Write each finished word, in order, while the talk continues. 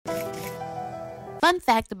Fun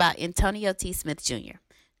fact about Antonio T. Smith Jr.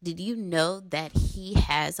 Did you know that he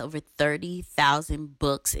has over 30,000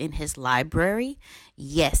 books in his library?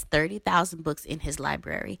 Yes, 30,000 books in his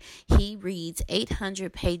library. He reads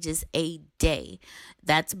 800 pages a day.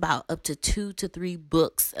 That's about up to 2 to 3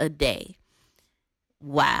 books a day.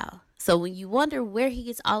 Wow. So when you wonder where he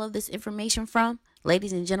gets all of this information from,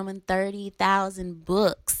 ladies and gentlemen, 30,000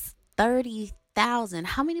 books. 30,000.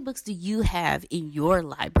 How many books do you have in your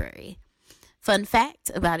library? Fun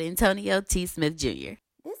fact about Antonio T. Smith Jr.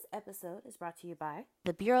 This episode is brought to you by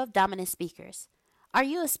the Bureau of Dominant Speakers. Are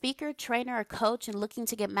you a speaker, trainer, or coach and looking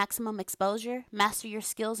to get maximum exposure, master your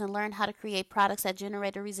skills, and learn how to create products that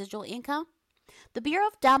generate a residual income? The Bureau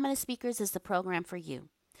of Dominant Speakers is the program for you.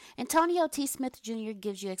 Antonio T. Smith Jr.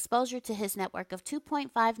 gives you exposure to his network of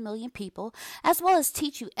 2.5 million people, as well as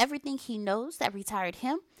teach you everything he knows that retired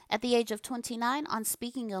him at the age of 29 on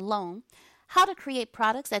speaking alone, how to create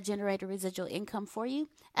products that generate a residual income for you,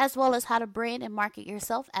 as well as how to brand and market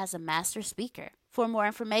yourself as a master speaker. For more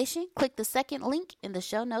information, click the second link in the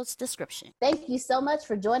show notes description. Thank you so much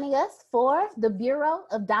for joining us for the Bureau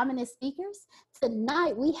of Dominant Speakers.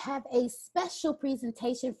 Tonight, we have a special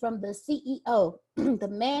presentation from the CEO, the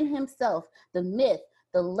man himself, the myth,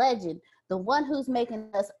 the legend, the one who's making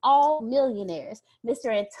us all millionaires, Mr.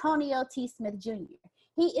 Antonio T. Smith Jr.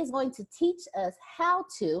 He is going to teach us how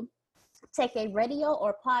to take a radio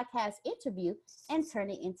or podcast interview and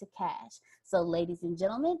turn it into cash. So, ladies and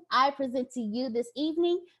gentlemen, I present to you this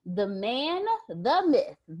evening the man, the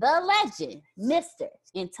myth, the legend, Mr.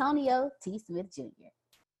 Antonio T. Smith Jr.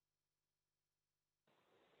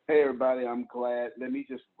 Hey, everybody, I'm glad. Let me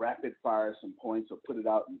just rapid fire some points or put it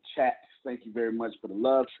out in chat. Thank you very much for the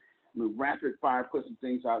love. I'm going to rapid fire, put some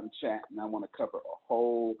things out in chat, and I want to cover a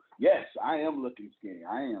whole. Yes, I am looking skinny.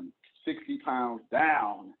 I am 60 pounds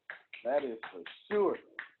down. That is for sure.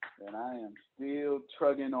 And I am still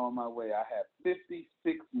trugging on my way. I have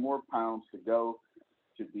 56 more pounds to go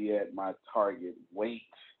to be at my target weight.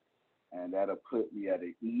 And that'll put me at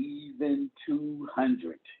an even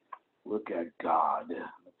 200. Look at God. That'll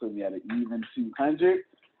put me at an even 200.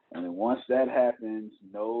 And then once that happens,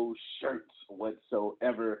 no shirts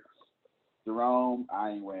whatsoever. Jerome, I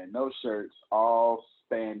ain't wearing no shirts, all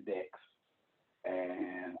spandex.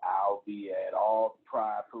 And I'll be at all the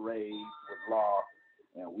pride parades with Law,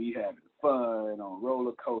 and we having fun on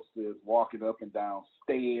roller coasters, walking up and down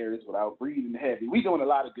stairs without breathing heavy. We doing a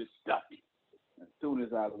lot of good stuff. As soon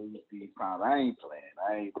as I lose these pounds, I ain't playing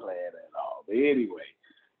at all. But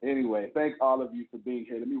anyway, thank all of you for being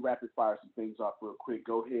here. Let me rapid fire some things off real quick.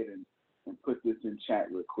 Go ahead and put this in chat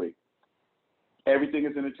real quick. Everything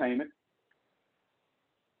is entertainment.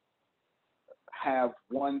 Have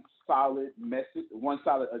one solid message, one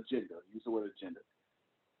solid agenda. Use the word agenda.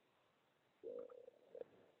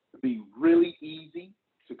 Be really easy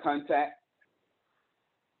to contact.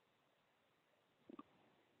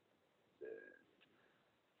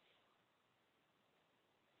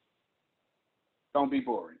 Don't be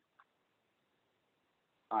boring.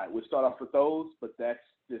 All right, we'll start off with those, but that's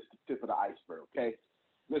just the tip of the iceberg, okay?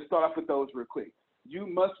 Let's start off with those real quick. You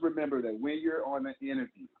must remember that when you're on an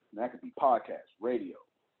interview, and that could be podcast, radio,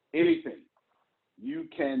 anything, you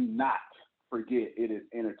cannot forget it is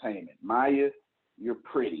entertainment. Maya, you're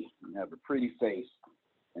pretty. You have a pretty face,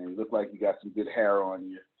 and you look like you got some good hair on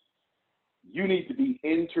you. You need to be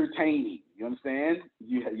entertaining. You understand?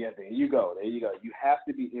 Yeah, there you go. There you go. You have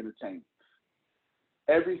to be entertaining.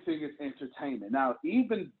 Everything is entertainment. Now,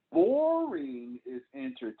 even boring is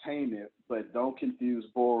entertainment, but don't confuse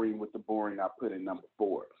boring with the boring I put in number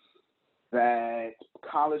 4. That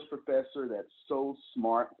college professor that's so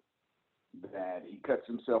smart that he cuts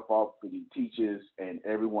himself off when he teaches, and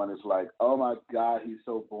everyone is like, oh my God, he's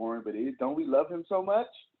so boring, but don't we love him so much?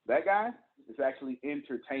 That guy is actually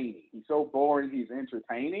entertaining. He's so boring, he's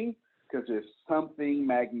entertaining because there's something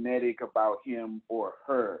magnetic about him or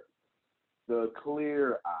her. The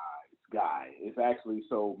clear eyes guy is actually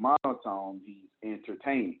so monotone, he's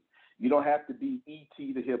entertaining. You don't have to be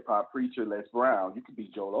E.T. the hip hop preacher, Les Brown. You could be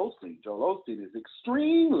Joel Osteen. Joel Osteen is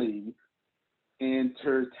extremely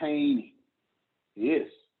entertaining. He is.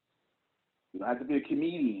 You don't have to be a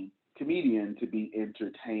comedian to be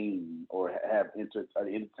entertaining or have an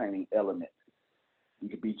entertaining element. You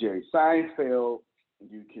could be Jerry Seinfeld.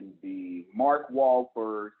 You can be Mark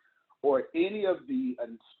Wahlberg or any of the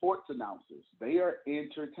sports announcers. They are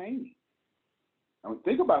entertaining. Now,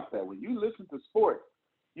 think about that. When you listen to sports,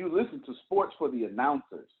 you listen to sports for the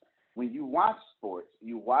announcers. When you watch sports,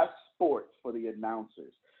 you watch sports for the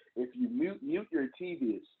announcers. If you mute your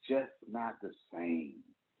TV, it's just not the same.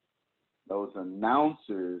 Those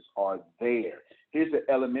announcers are there. Here's an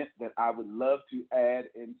element that I would love to add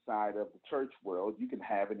inside of the church world. You can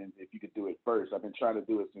have it, and if you could do it first. I've been trying to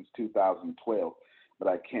do it since 2012, but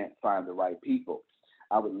I can't find the right people.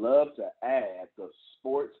 I would love to add the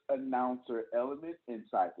sports announcer element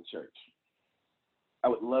inside the church. I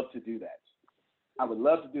would love to do that. I would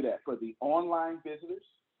love to do that for the online visitors,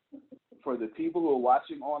 for the people who are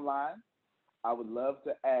watching online. I would love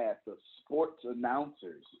to add the sports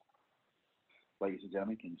announcers. Ladies and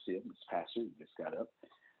gentlemen, can you see it? This pastor just got up.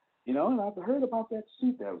 And I've heard about that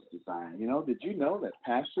suit that was designed. Did you know that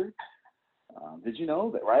pastor? Did you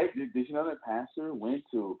know that, right? Did you know that pastor went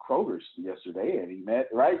to Kroger's yesterday and he met,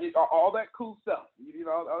 right? All that cool stuff.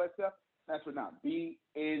 All that stuff. That's what not. Be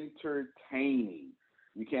entertaining.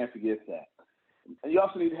 You can't forget that. And you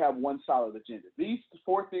also need to have one solid agenda. These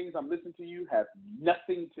four things I'm listening to you have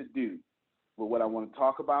nothing to do with what I want to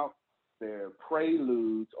talk about. They're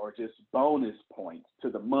preludes or just bonus points to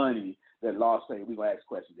the money that law say we're going to ask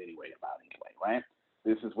questions anyway, right?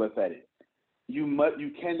 This is what that is.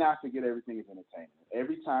 You cannot forget everything is entertainment.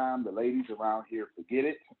 Every time the ladies around here forget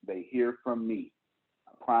it, they hear from me.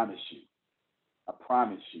 I promise you. I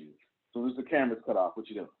promise you. As soon as the camera's cut off, what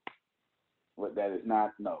you doing? What that is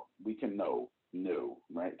not, no. We can no,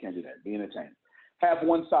 right? Can't do that. Be entertained. Have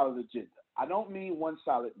one solid agenda. I don't mean one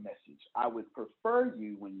solid message. I would prefer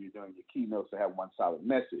you, when you're doing your keynotes, to have one solid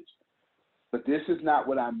message. But this is not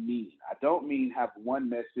what I mean. I don't mean have one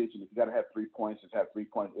message, and if you got to have 3 points, just have 3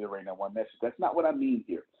 points iterating on one message. That's not what I mean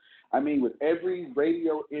here. I mean, with every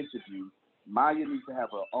radio interview, Maya needs to have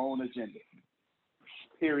her own agenda.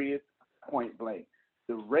 Period. Point blank.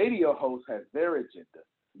 The radio host has their agenda.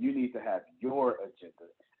 You need to have your agenda,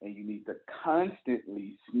 and you need to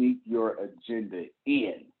constantly sneak your agenda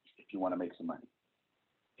in if you want to make some money.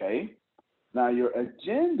 Okay? Now, your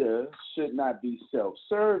agenda should not be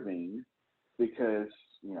self-serving because,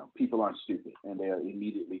 people aren't stupid and they'll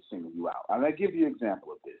immediately single you out. I'm going to give you an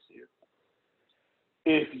example of this here.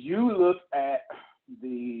 If you look at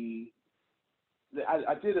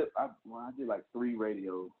I did like 3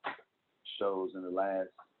 radio shows in the last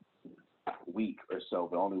week or so,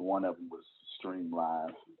 but only one of them was streamed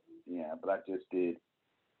live. Yeah, but I just did.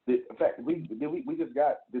 In fact, we just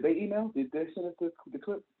got. Did they email? Did they send us the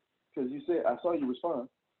clip? Because you said I saw you respond.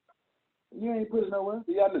 You ain't put it nowhere.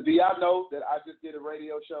 Do y'all know that I just did a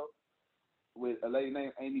radio show with a lady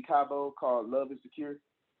named Amy Cabo called Love is Secure?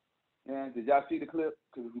 Yeah, did y'all see the clip?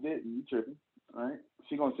 Because if you didn't, you tripping. All right?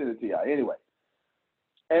 She gonna send it to y'all. Anyway,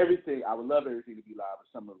 everything, I would love everything to be live, but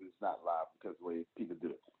some of it's not live because of the way people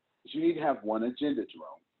do it. But you need to have one agenda,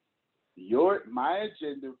 Jerome. My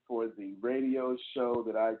agenda for the radio show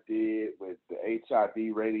that I did with the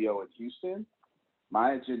HIV radio in Houston,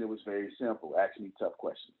 my agenda was very simple. Ask me tough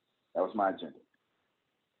questions. That was my agenda.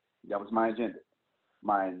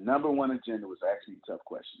 My number one agenda was ask me tough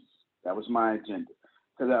questions. That was my agenda.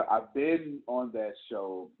 Because I've been on that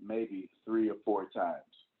show maybe 3 or 4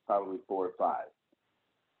 times, probably 4 or 5.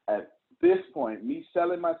 At this point, me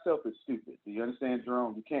selling myself is stupid. Do you understand,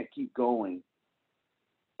 Jerome? You can't keep going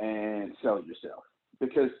and sell yourself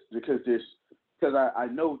because I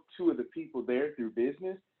know 2 of the people there through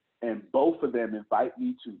business, and both of them invite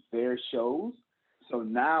me to their shows. So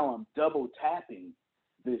now I'm double tapping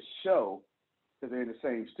this show because they're in the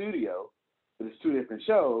same studio, but it's 2 different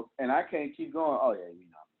shows, and I can't keep going. Oh yeah,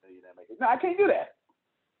 no, I can't do that.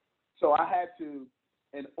 So I had to,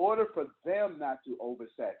 in order for them not to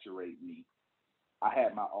oversaturate me, I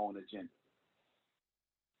had my own agenda.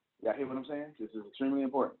 Y'all hear what I'm saying? This is extremely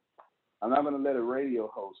important. I'm not going to let a radio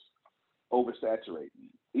host oversaturate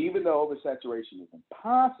me, even though oversaturation is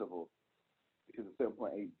impossible because of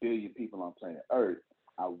 7.8 billion people on planet Earth.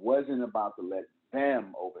 I wasn't about to let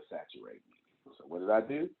them oversaturate me. So what did I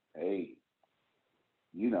do? Hey,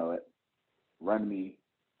 you know it. Run me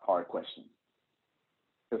hard questions.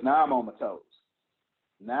 Because now I'm on my toes.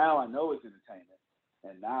 Now I know it's entertainment.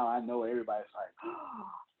 And now I know everybody's like, oh,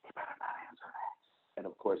 you better not answer that. And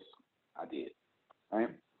of course, I did. Right?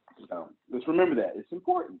 So just remember that. It's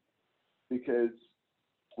important because,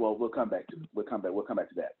 well, we'll come back to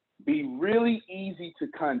that. Be really easy to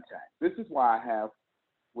contact. This is why I have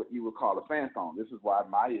what you would call a fan phone. This is why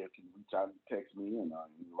Maya can reach out and text me and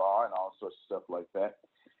Law and all sorts of stuff like that.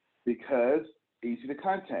 Because easy to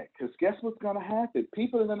contact. Because guess what's going to happen?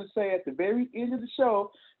 People are going to say at the very end of the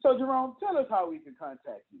show, so Jerome, tell us how we can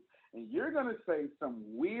contact you. And you're going to say some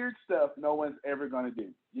weird stuff no one's ever going to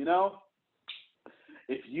do. You know?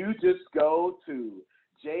 If you just go to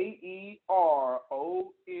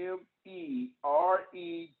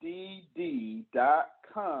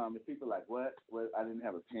JEROMEREDD.com, and people are like, what? I didn't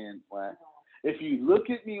have a pen. What? If you look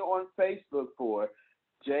at me on Facebook for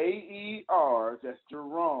Jer, that's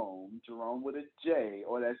Jerome with a J,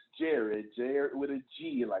 or that's Jared with a G,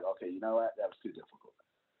 you're like, okay, you know what? That was too difficult.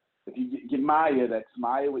 If you get Maya, that's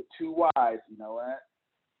Maya with 2 Y's, you know what?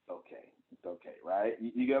 It's okay, right?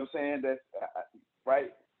 You get what I'm saying? That's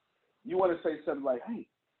right. You want to say something like, hey,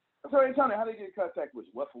 so Antonio, how do you get in contact with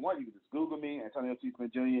you? Well, for one, you can just Google me, Antonio T.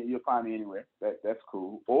 Smith Jr., and you'll find me anywhere. That's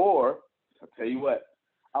cool. Or, I'll tell you what,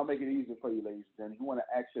 I'll make it easier for you, ladies and gentlemen. If you want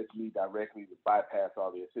to access me directly to bypass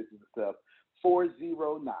all the assistance and stuff,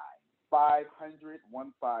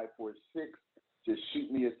 409-500-1546. Just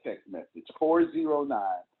shoot me a text message.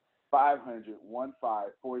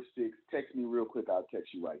 409-500-1546. Text me real quick. I'll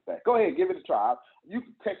text you right back. Go ahead, give it a try. You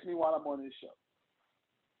can text me while I'm on this show.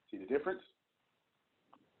 See the difference?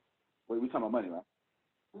 Wait, we're talking about money, right?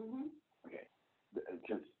 Mm-hmm. Okay.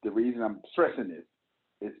 Because the reason I'm stressing this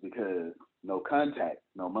is because no contact,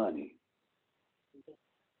 no money.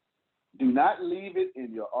 Do not leave it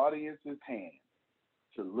in your audience's hands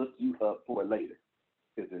to look you up for later.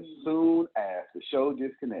 Because as soon as the show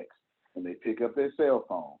disconnects and they pick up their cell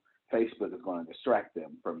phone, Facebook is going to distract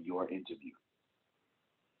them from your interview.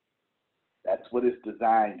 That's what it's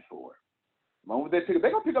designed for. The moment they're going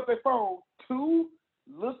to pick up their phone to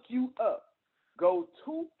look you up. Go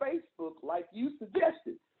to Facebook like you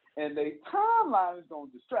suggested. And their timeline is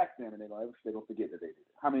going to distract them, and they're going to forget that they did it.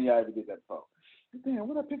 How many of y'all ever get that phone? Damn,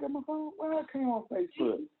 when I pick up my phone, well, I came on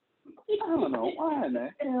Facebook. I don't know why in the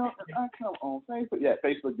hell I come on Facebook. Yeah,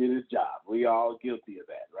 Facebook did its job. We all guilty of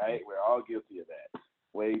that, right? We're all guilty of that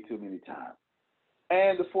way too many times.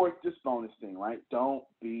 And the fourth, just bonus thing, right? Don't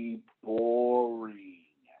be boring.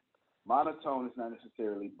 Monotone is not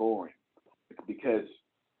necessarily boring because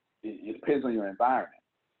it depends on your environment.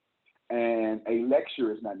 And a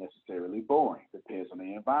lecture is not necessarily boring. It depends on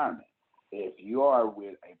the environment. If you are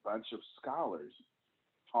with a bunch of scholars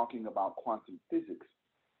talking about quantum physics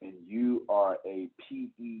and you are a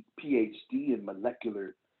PhD in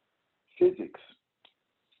molecular physics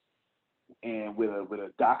and with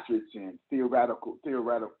a doctorate in theoretical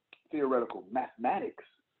mathematics,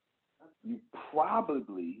 you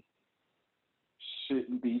probably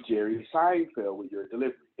shouldn't be Jerry Seinfeld with your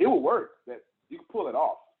delivery. It will work. That you can pull it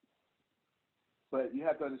off. But you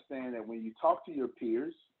have to understand that when you talk to your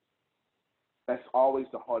peers, that's always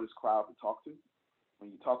the hardest crowd to talk to.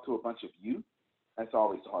 When you talk to a bunch of you, that's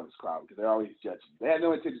always the hardest crowd because they're always judging. They have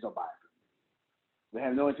no intention of buying from you. They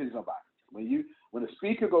have no intention of buying from you. When a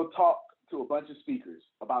speaker go talk to a bunch of speakers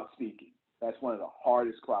about speaking, that's one of the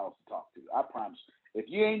hardest crowds to talk to. I promise you. If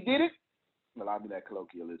you ain't did it, allow me that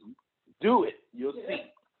colloquialism, do it. You'll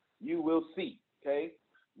see. You will see, okay?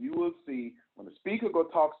 You will see when the speaker go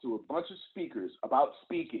talks to a bunch of speakers about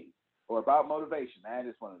speaking or about motivation, that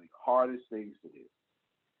is one of the hardest things to do.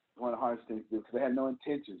 One of the hardest things to do because they have no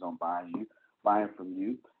intentions on buying from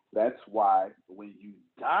you. That's why when you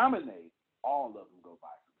dominate, all of them go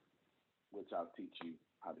buy from you, which I'll teach you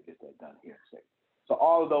how to get that done here in a second. So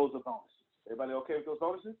all of those are bonuses. Everybody okay with those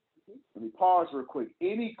bonuses? Mm-hmm. Let me pause real quick.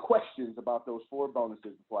 Any questions about those 4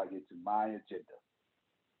 bonuses before I get to my agenda?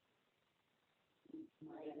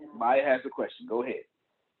 Maya has a question. Go ahead.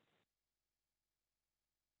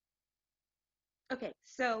 Okay,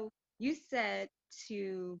 so you said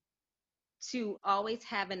to always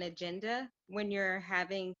have an agenda when you're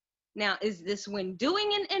having. Now, is this when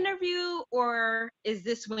doing an interview or is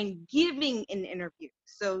this when giving an interview?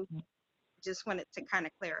 So just wanted to kind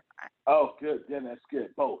of clarify. Oh, good. Yeah, that's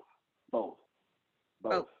good. Both.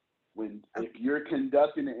 If you're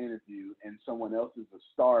conducting an interview and someone else is the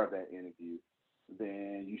star of that interview,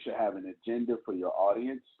 then you should have an agenda for your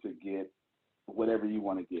audience to get whatever you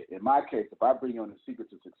want to get. In my case, if I bring you on the Secret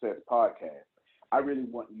to Success podcast, I really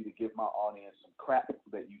want you to give my audience some crap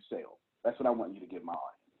that you sell. That's what I want you to give my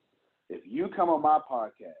audience. If you come on my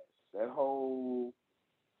podcast, that whole,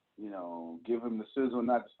 give them the sizzle,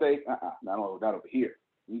 not the steak, not over here.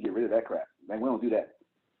 You get rid of that crap. Man, we don't do that.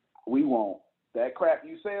 We want that crap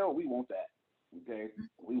you sell, we want that. Okay?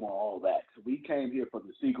 We want all that. So we came here for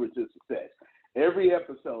the Secret to Success. Every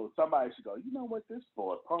episode, somebody should go, you know what, this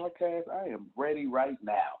for a podcast, I am ready right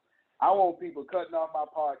now. I want people cutting off my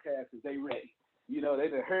podcast because they ready. They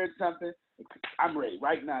done heard something. I'm ready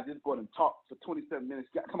right now. Just go and talk for 27 minutes.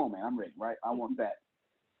 Come on, man, I'm ready, right? I want that.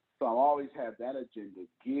 So I'll always have that agenda.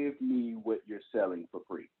 Give me what you're selling for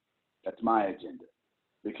free. That's my agenda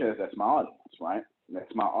because that's my audience, right?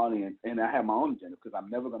 That's my audience. And I have my own agenda because I'm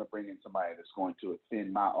never going to bring in somebody that's going to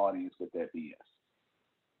offend my audience with their BS.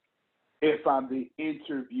 If I'm the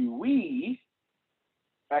interviewee,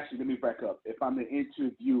 actually, let me back up. If I'm the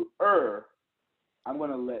interviewer, I'm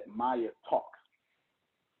going to let Maya talk.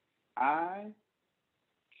 I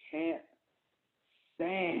can't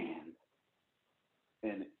stand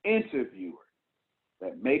an interviewer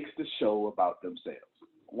that makes the show about themselves.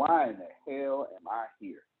 Why in the hell am I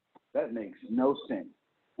here? That makes no sense.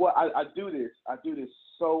 Well, I do this. I do this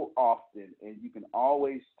so often, and you can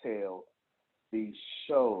always tell these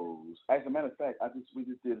shows. As a matter of fact, we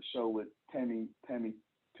just did a show with Tammy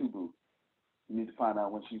Tubu. You need to find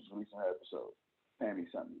out when she's releasing her episode. Tammy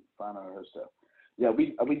something. Find out her stuff. Yeah,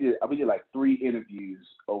 we did like 3 interviews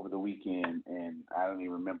over the weekend, and I don't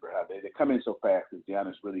even remember how they come in so fast because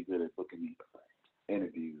Deanna's really good at booking me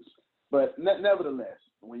interviews. But nevertheless,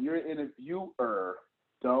 when you're an interviewer,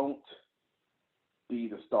 don't be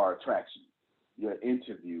the star attraction. Your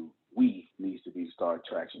interview, needs to be star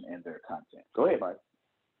attraction and their content. Go ahead, Mike.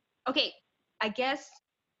 Okay, I guess.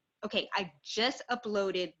 Okay, I just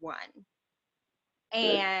uploaded one,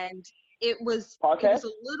 Good. and it was Podcast?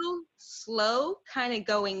 a little slow, kind of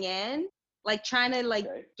going in, like trying to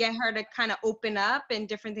Okay. get her to kind of open up and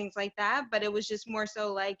different things like that. But it was just more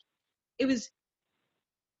so like it was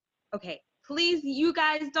okay. Please, you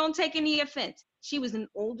guys don't take any offense. She was an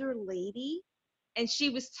older lady, and she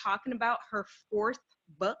was talking about her 4th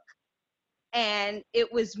book, and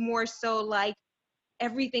it was more so like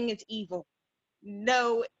everything is evil.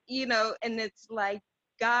 No, and it's like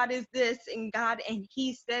God is this and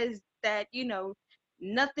he says that,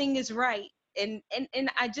 nothing is right. And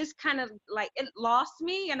I just kind of like it lost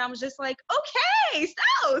me, and I was just like, okay,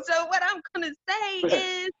 so what I'm gonna say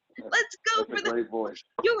is let's go That's for a great voice.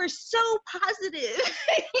 you were so positive.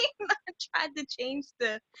 I tried to change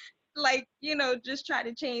just try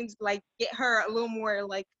to change, like get her a little more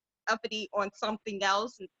like uppity on something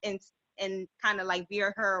else, and kind of like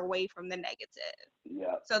veer her away from the negative.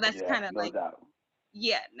 Yeah, So that's yeah, kind of no like, doubt.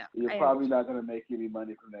 yeah, no, You're I probably understand. not going to make any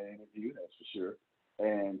money from that interview, that's for sure.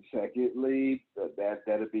 And secondly,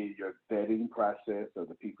 that'll be your vetting process of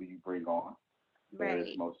the people you bring on. There is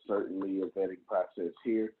Right. most certainly a vetting process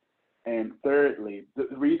here. And thirdly, the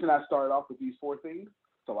reason I started off with these 4 things,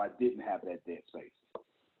 so I didn't have that dead space.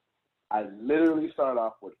 I literally started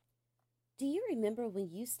off with. Do you remember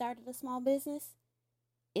when you started a small business?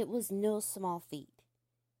 It was no small feat.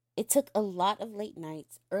 It took a lot of late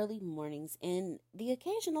nights, early mornings, and the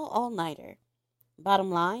occasional all nighter.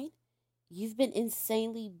 Bottom line, you've been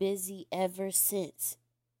insanely busy ever since.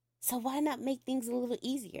 So why not make things a little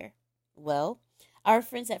easier? Well, our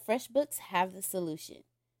friends at FreshBooks have the solution.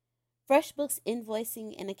 FreshBooks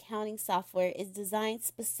invoicing and accounting software is designed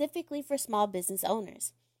specifically for small business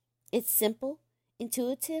owners. It's simple,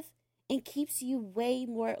 intuitive, and keeps you way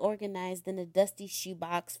more organized than a dusty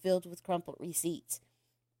shoebox filled with crumpled receipts.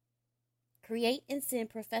 Create and send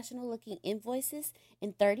professional looking invoices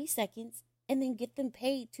in 30 seconds and then get them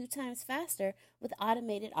paid 2 times faster with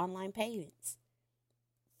automated online payments.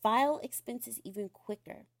 File expenses even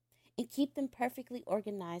quicker and keep them perfectly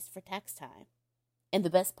organized for tax time. And the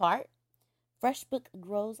best part? FreshBook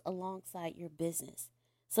grows alongside your business,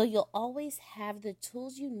 so you'll always have the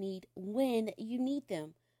tools you need when you need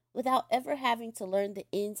them without ever having to learn the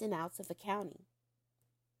ins and outs of accounting.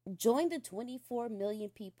 Join the 24 million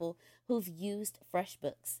people who've used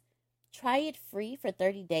FreshBooks. Try it free for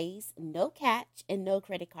 30 days, no catch, and no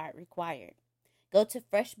credit card required. Go to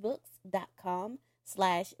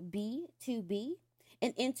freshbooks.com/B2B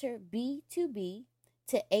and enter B2B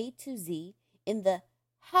to A to Z in the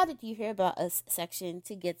How Did You Hear About Us section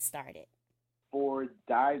to get started. For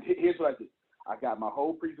dive. Here's what I did. I got my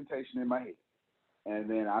whole presentation in my head. And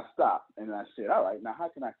then I stopped and I said, all right, now how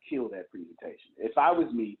can I kill that presentation? If I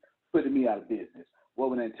was me, putting me out of business,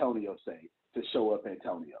 what would Antonio say to show up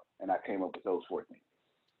Antonio? And I came up with those 4 things.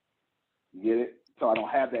 You get it? So I don't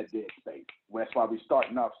have that dead space. That's why we're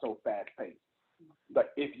starting off so fast paced.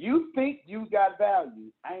 But if you think you got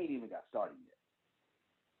value, I ain't even got started yet.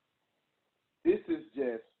 This is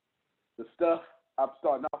just the stuff I'm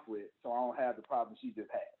starting off with, so I don't have the problem she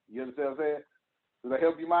just had. You understand what I'm saying? Does that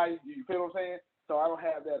help you, Mike? You feel what I'm saying? So I don't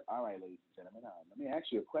have that. All right, ladies and gentlemen, let me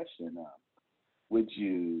ask you a question. Would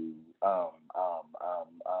you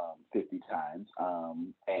 50 times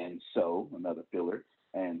and so another filler,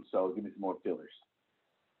 and so give me some more fillers.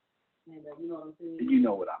 And you know what I'm saying? You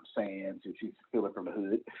know what I'm saying. She's a filler from the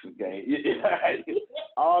hood. Okay,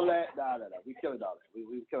 all that. No. We killed all that.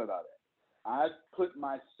 We killed all that. I put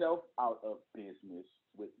myself out of business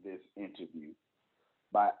with this interview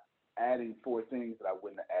by adding 4 things that I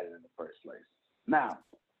wouldn't have added in the first place. Now,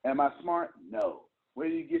 am I smart? No. Where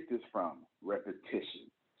do you get this from? Repetition.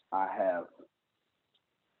 I have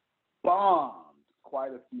bombed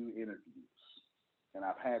quite a few interviews, and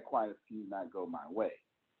I've had quite a few not go my way,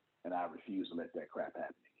 and I refuse to let that crap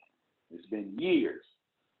happen again. It's been years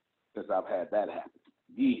since I've had that happen.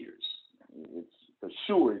 Years. It's for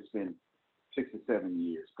sure it's been 6 or 7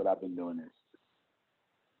 years, but I've been doing this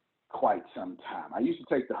quite some time. I used to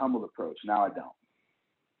take the humble approach. Now I don't.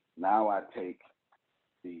 Now I take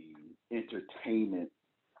the entertainment,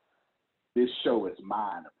 this show is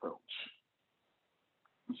mine approach.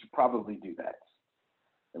 You should probably do that.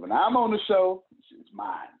 And when I'm on the show, it's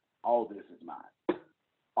mine. All this is mine.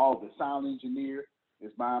 All the sound engineer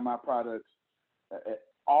is buying my products.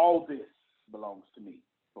 All this belongs to me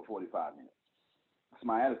for 45 minutes. That's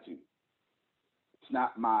my attitude. It's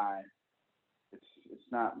not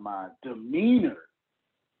my demeanor,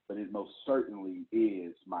 but it most certainly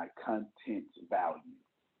is my content value.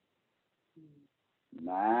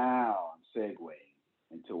 Now I'm segueing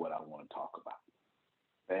into what I want to talk about.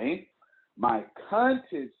 Okay? My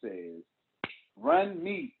content says, run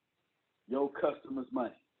me your customers'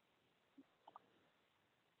 money.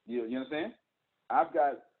 You understand? I've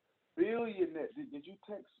got billionaires. Did you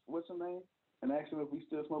text what's her name and ask him if we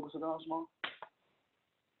still smoke a cigar small?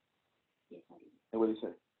 Yes, I did. And what did he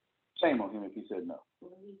say? Shame on him if he said no.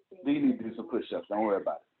 Do you need to do some push-ups? Don't worry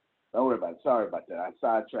about it. Don't worry about it. Sorry about that. I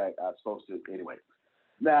sidetracked. I was supposed to anyway.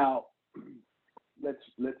 Now, let's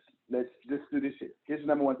just do this here. Here's the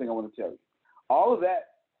number one thing I want to tell you. All of that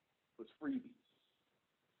was freebies.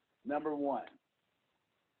 Number one,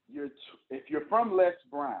 if you're from Les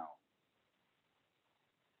Brown,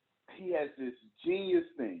 he has this genius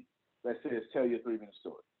thing that says, tell your 3-minute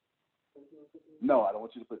story. No, I don't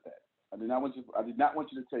want you to put that. I did not want you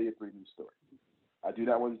to tell your 3-minute story. I do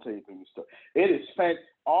not want you to tell your 3-minute story. It is fantastic.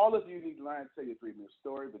 All of you need to learn to tell your 3-minute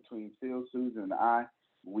story between Phil, Susan, and I.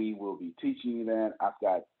 We will be teaching you that. I've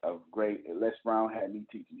got a great, Les Brown had me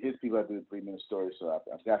teaching his people how to do the 3-minute story, so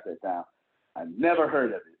I've got that down. I never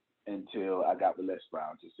heard of it until I got with Les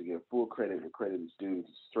Brown, just to give full credit where credit is due.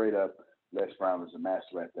 Straight up, Les Brown is a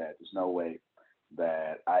master at that. There's no way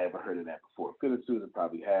that I ever heard of that before. Phil and Susan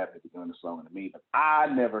probably have. They've been doing this longer than me, but I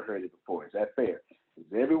never heard it before. Is that fair? Is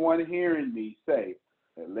everyone hearing me say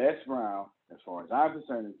that Les Brown, as far as I'm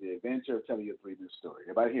concerned, is the adventure of telling you a 3-minute story?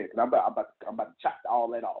 Everybody here? Because I'm about to chop all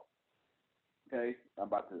that off. Okay,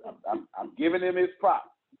 I'm giving him his props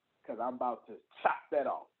because I'm about to chop that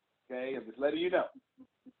off. Okay, I'm just letting you know.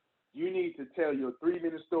 You need to tell your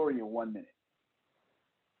 3-minute story in 1 minute.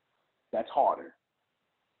 That's harder.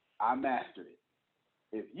 I mastered it.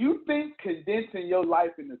 If you think condensing your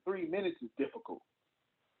life into 3 minutes is difficult,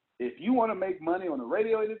 if you want to make money on a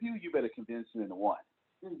radio interview, you better condense it into 1.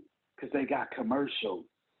 Because they got commercials.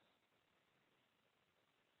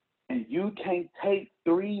 And you can't take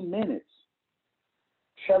 3 minutes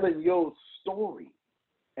telling your story.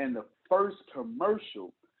 And the first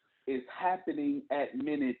commercial is happening at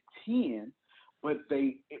minute 10, but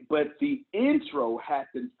the intro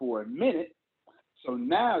happened for a minute. So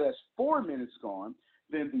now that's 4 minutes gone.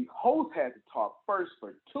 Then the host had to talk first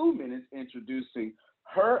for 2 minutes, introducing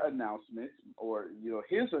her announcement or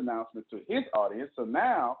his announcement to his audience. So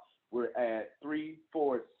now we're at 3,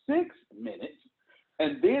 4, 6 minutes,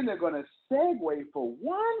 and then they're going to segue for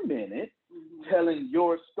 1 minute telling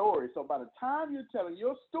your story. So by the time you're telling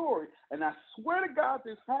your story, and I swear to God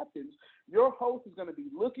this happens, your host is going to be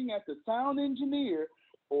looking at the sound engineer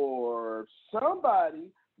or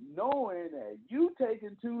somebody knowing that you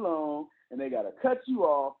taking too long and they got to cut you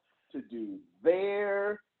off to do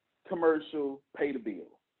their commercial, pay the bill.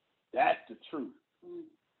 That's the truth.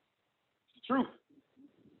 It's the truth.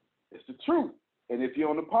 It's the truth. And if you're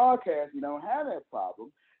on the podcast, you don't have that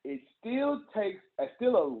problem. It still takes a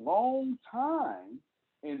long time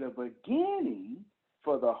in the beginning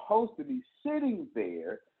for the host to be sitting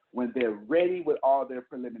there when they're ready with all their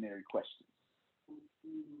preliminary questions.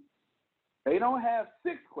 They don't have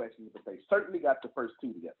 6 questions, but they certainly got the first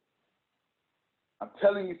 2 together. I'm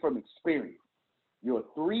telling you from experience, your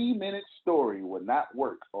 3-minute story will not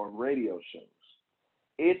work on radio shows.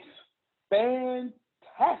 It's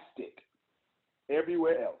fantastic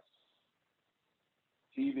everywhere else.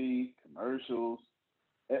 TV, commercials.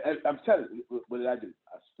 And I'm telling you, what did I do?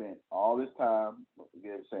 I spent all this time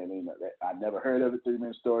saying, I never heard of a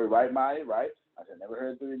 3-minute story. Right, Maya? Right? I said, never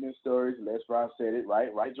heard of 3-minute stories. Les Brown said it.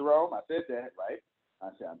 Right? Right, Jerome? I said that. Right? I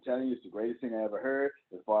said, I'm telling you, it's the greatest thing I ever heard.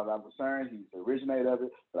 As far as I'm concerned, he's the originator of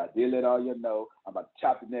it. But I did let all you know I'm about to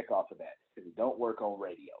chop the neck off of that because it don't work on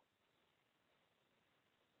radio.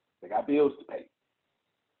 They got bills to pay.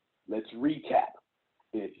 Let's recap.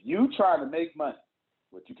 If you try to make money,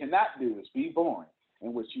 what you cannot do is be boring.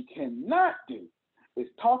 And what you cannot do is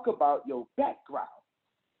talk about your background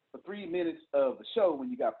for 3 minutes of the show when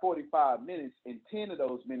you got 45 minutes and 10 of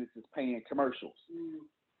those minutes is paying commercials.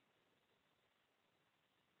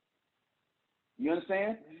 You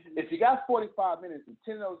understand? If you got 45 minutes and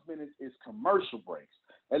 10 of those minutes is commercial breaks,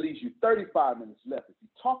 that leaves you 35 minutes left. If you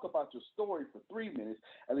talk about your story for 3 minutes,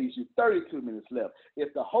 that leaves you 32 minutes left.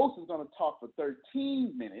 If the host is going to talk for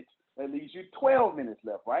 13 minutes, that leaves you 12 minutes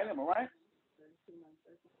left, right? Am I right?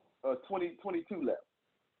 22 left.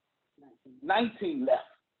 19 left.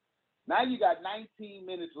 Now you got 19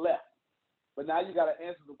 minutes left. But now you got to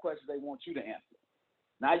answer the questions they want you to answer.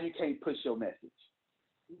 Now you can't push your message.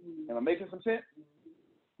 Am I making some sense?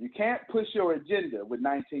 You can't push your agenda with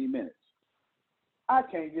 19 minutes. I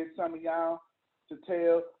can't get some of y'all to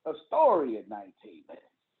tell a story in 19 minutes.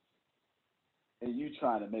 And you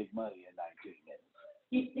trying to make money in 19 minutes.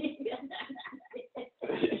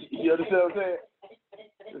 You understand what I'm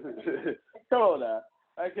saying? Come on now.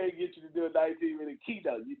 I can't get you to do a 19-minute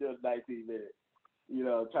keynote. You do a 19-minute,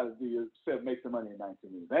 try to do yourself, make some money in 19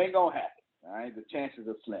 minutes. That ain't going to happen, all right? The chances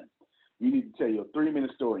are slim. You need to tell your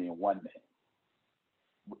 3-minute story in 1 minute.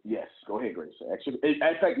 Yes, go ahead, Grace. Actually, in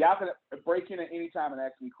fact, y'all can break in at any time and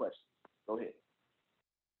ask me questions. Go ahead.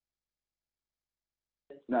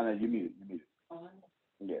 No, you muted.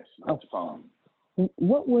 Yes, your phone.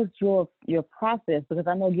 What was your process? Because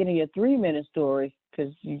I know getting your 3-minute story,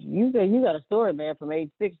 because you got a story, man, from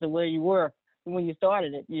age 6 to where you were when you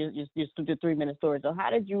started it. You 3-minute story. So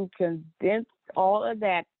how did you condense all of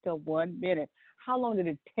that to 1 minute? How long did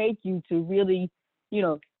it take you to really,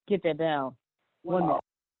 get that down? 1 minute.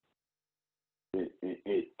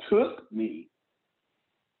 It took me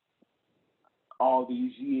all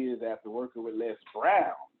these years after working with Les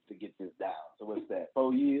Brown to get this down. So what's that,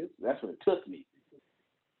 4 years? That's what it took me. It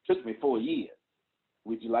took me 4 years.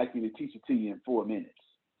 Would you like me to teach it to you in 4 minutes?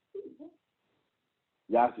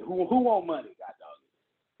 Y'all say, who want money, God dog?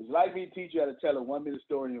 Would you like me to teach you how to tell a 1-minute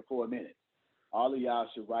story in 4 minutes? All of y'all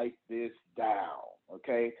should write this down,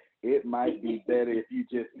 okay? It might be better if you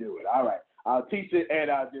just do it. All right. I'll teach it and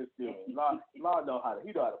I'll just do it. Lord know how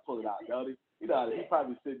to pull it out, don't he? He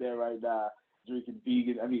probably sitting there right now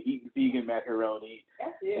eating vegan macaroni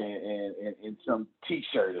and some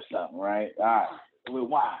t-shirt or something, right? All right. With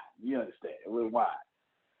wine. You understand. With wine.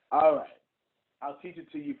 All right. I'll teach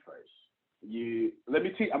it to you first. I'm gonna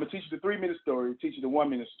teach you the 3-minute story, teach you the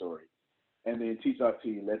 1-minute story, and then teach out to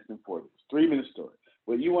you less than 4 minutes. 3-minute story.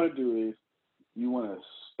 What you want to do is you want to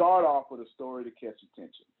start off with a story to catch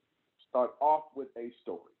attention. Start off with a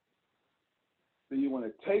story. Then you want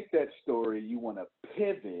to take that story, you want to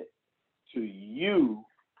pivot to you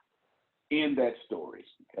in that story,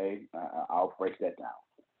 okay? I'll break that down.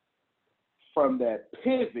 From that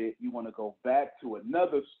pivot, you want to go back to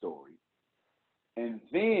another story. And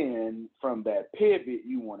then from that pivot,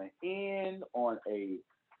 you want to end on a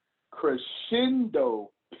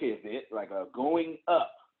crescendo pivot, like a going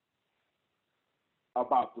up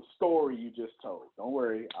about the story you just told. Don't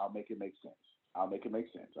worry, I'll make it make sense.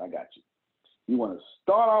 I got you. You want to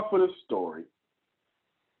start off with a story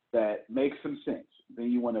that makes some sense.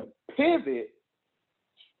 Then you want to pivot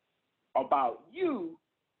about you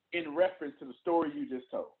in reference to the story you just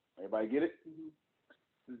told. Everybody get it?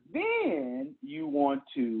 Mm-hmm. Then you want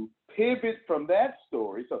to pivot from that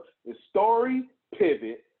story. So the story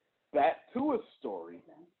pivot back to a story,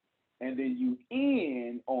 and then you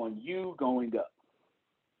end on you going up,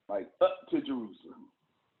 like up to Jerusalem.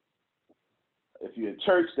 If you're in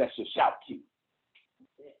church, that's your shout cue.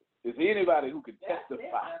 Is there anybody who can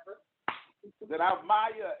testify that I'm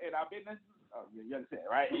Maya and I've been? Oh, you understand,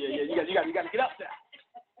 right? Yeah. You got to get up there.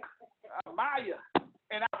 I'm Maya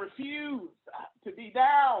and I refuse to be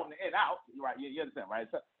down and out. Right? You understand, right?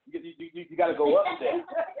 So you got to go up there.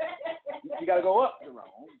 You got to go up, Jerome.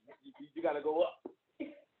 You got to go up.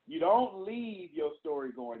 You don't leave your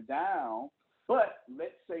story going down, but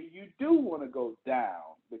let's say you do want to go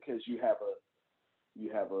down because you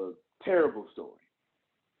have a terrible story.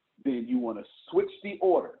 Then you want to switch the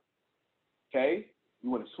order, okay?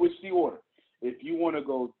 You want to switch the order. If you want to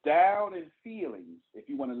go down in feelings, if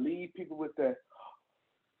you want to leave people with that,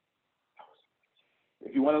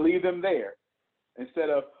 if you want to leave them there,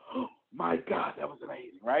 instead of, oh my God, that was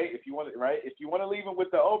amazing, right? If you want to leave them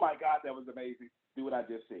with the, oh my God, that was amazing, do what I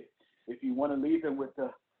just said. If you want to leave them with the,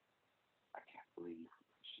 I can't believe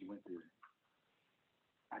she went through it.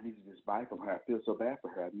 I need to just buy from her. I feel so bad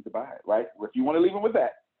for her. I need to buy it, right? If you want to leave them with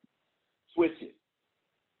that, switch it.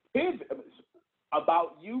 Pivot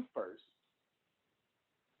about you first.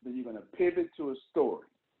 Then you're going to pivot to a story.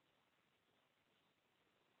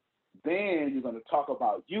 Then you're going to talk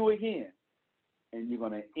about you again, and you're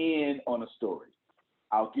going to end on a story.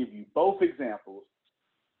 I'll give you both examples,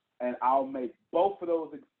 and I'll make both of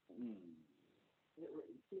those.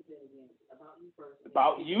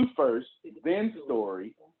 About you first, then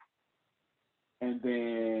story, and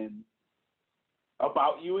then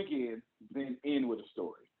about you again, then end with a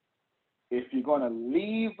story. If you're going to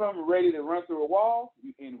leave them ready to run through a wall,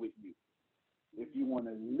 you end with you. If you want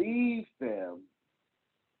to leave them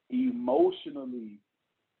emotionally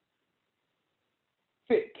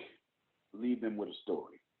thick, leave them with a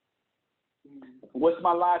story. What's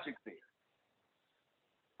my logic there?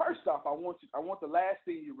 First off, I want the last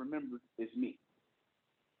thing you remember is me.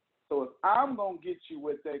 So if I'm gonna get you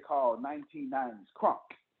what they call 1990s crunk,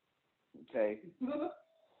 okay?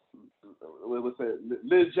 What's that?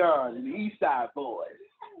 Lil Jon and the East Side Boys.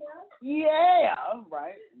 Yeah,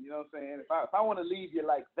 right. You know what I'm saying? If I want to leave you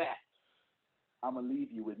like that, I'm gonna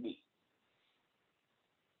leave you with me,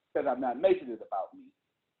 because I'm not making it about me.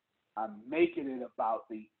 I'm making it about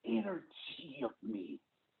the energy of me.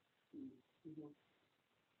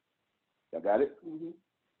 Y'all got it?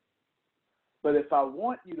 But if I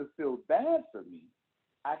want you to feel bad for me,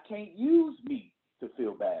 I can't use me to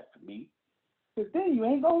feel bad for me, because then you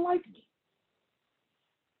ain't gonna like me.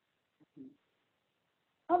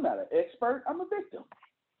 I'm not an expert, I'm a victim.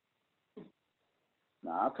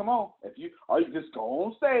 Nah, come on. If you just go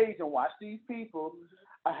on stage and watch these people.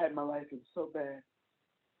 I had my life, it was so bad.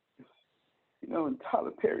 You know, and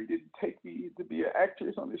Tyler Perry didn't take me to be an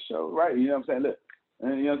actress on this show, right? You know what I'm saying? Look,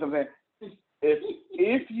 you know what I'm saying?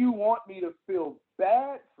 If you want me to feel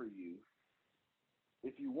bad for you,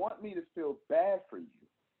 do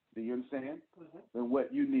you understand? Then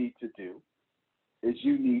what you need to do is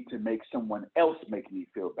you need to make someone else make me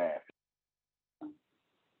feel bad for you.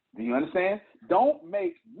 Do you understand? Don't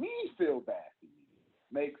make me feel bad for you.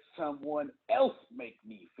 Make someone else make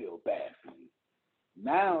me feel bad for you.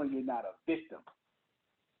 Now you're not a victim.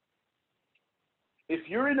 If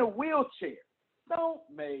you're in a wheelchair, don't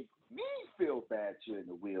make me feel bad you're in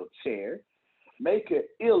a wheelchair. Make an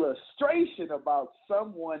illustration about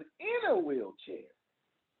someone in a wheelchair.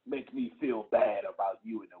 Make me feel bad about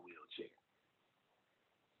you in a wheelchair.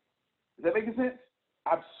 Is that making sense?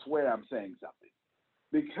 I swear I'm saying something.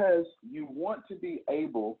 Because you want to be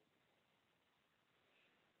able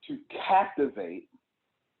to captivate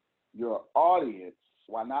your audience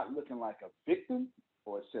while not looking like a victim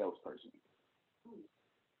or a salesperson.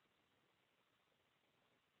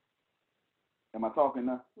 Am I talking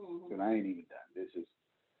now? Because I ain't even done.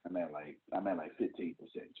 I'm at like 15%,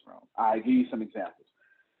 Jerome. I give you some examples.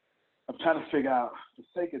 I'm trying to figure out, for the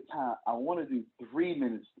sake of time, I want to do 3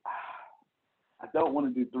 minutes. I don't want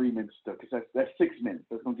to do 3 minutes stuff, because that's 6 minutes.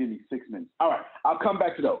 That's going to give me 6 minutes. All right, I'll come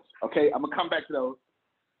back to those, okay? I'm going to come back to those.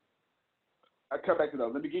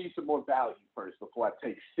 Let me give you some more value first before I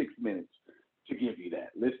take 6 minutes to give you that.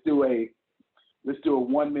 Let's do a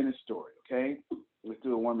 1 minute story, okay? Let's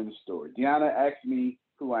do a 1 minute story. Deanna asked me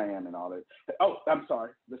who I am and all that. Oh, I'm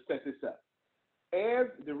sorry. Let's set this up. And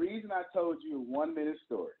the reason I told you a 1 minute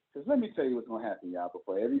story, because let me tell you what's going to happen, y'all,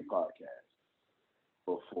 before every podcast,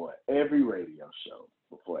 before every radio show,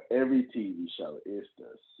 before every TV show, it's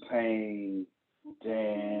the same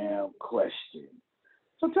damn question.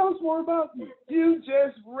 So tell us more about you. You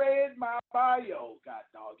just read my bio, god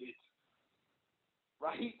dog it.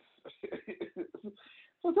 Right?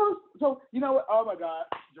 So you know what? Oh my God,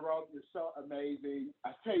 Jerome, you're so amazing.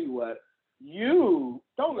 I tell you what, you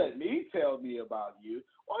don't let me tell me about you.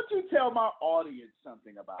 Why don't you tell my audience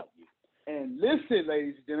something about you? And listen,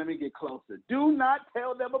 ladies and gentlemen, let me get closer. Do not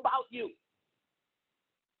tell them about you.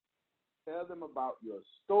 Tell them about your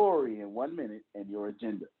story in 1 minute and your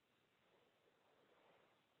agenda.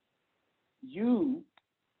 You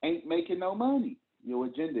ain't making no money. Your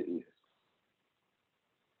agenda is.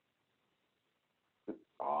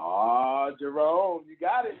 Oh, Jerome, you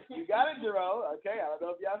got it. You got it, Jerome. Okay, I don't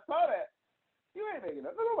know if y'all saw that. You ain't making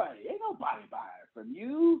no nobody. Ain't nobody buying from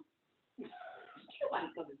you.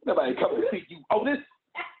 Nobody coming to see you. Oh, this.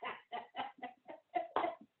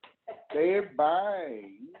 They're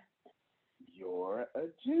buying your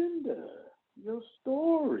agenda, your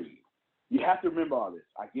story. You have to remember all this.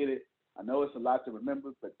 I get it. I know it's a lot to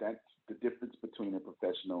remember, but that's the difference between a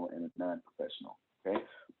professional and a non-professional. Okay?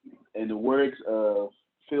 In the words of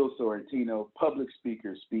Phil Sorrentino, public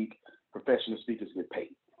speakers speak, professional speakers get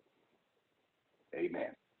paid.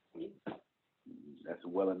 Amen. That's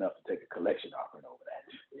well enough to take a collection offering over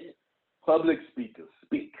that. Public speakers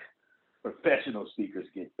speak, professional speakers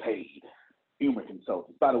get paid. Humor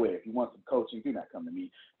consultants. By the way, if you want some coaching, do not come to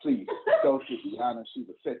me. Please go to Deanna. She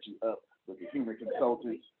will set you up with a humor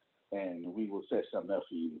consultant, and we will set something up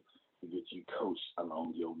for you to get you coached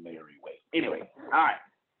along your merry way. Anyway, all right.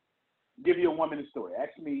 Give you a 1 minute story.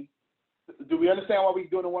 Ask me, do we understand why we're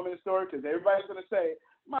doing a 1 minute story? Because everybody's going to say,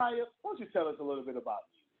 Maya, why don't you tell us a little bit about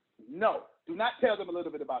you? No, do not tell them a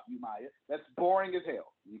little bit about you, Maya. That's boring as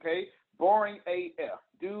hell. Okay, boring AF.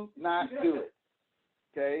 Do not do it.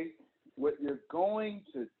 Okay, what you're going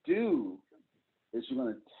to do is you're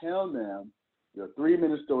going to tell them your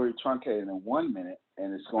 3-minute story truncated in 1 minute,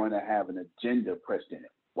 and it's going to have an agenda pressed in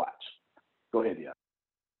it. Watch. Go ahead, Deanna.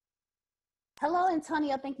 Hello,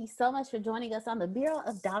 Antonio. Thank you so much for joining us on the Bureau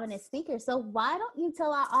of Dominant Speakers. So why don't you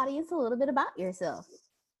tell our audience a little bit about yourself?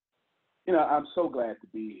 I'm so glad to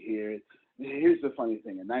be here. Here's the funny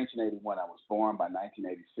thing. In 1981, I was born. By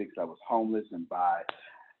 1986, I was homeless. And by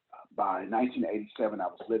 1987, I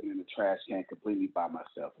was living in the trash can completely by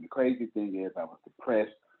myself. And the crazy thing is I was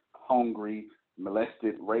depressed, hungry,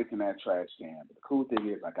 molested, raped in that trash can. But the cool thing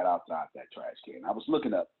is I got outside that trash can. I was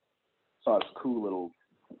looking up, saw this cool little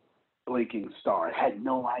blinking star. I had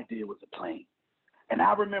no idea it was a plane. And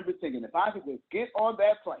I remember thinking, if I could just get on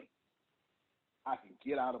that plane, I can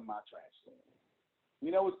get out of my trash can.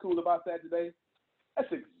 You know what's cool about that today?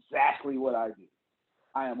 That's exactly what I do.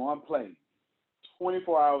 I am on planes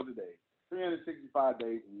 24 hours a day, 365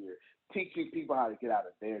 days a year, teaching people how to get out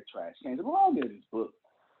of their trash cans. And along with this book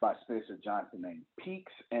by Spencer Johnson named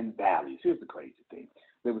Peaks and Valleys. Here's the crazy thing.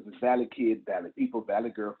 There was this valley kid, valley people, valley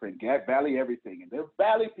girlfriend, valley everything. And the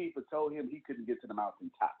valley people told him he couldn't get to the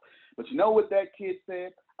mountaintop. But you know what that kid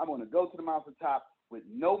said? I'm going to go to the mountaintop with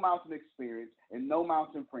no mountain experience and no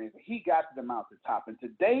mountain friends. He got to the mountaintop. And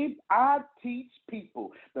today I teach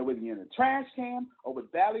people that whether you're in a trash can or with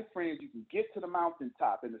valley friends, you can get to the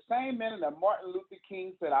mountaintop. In the same manner that Martin Luther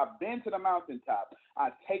King said, I've been to the mountaintop,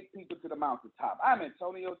 I take people to the mountaintop. I'm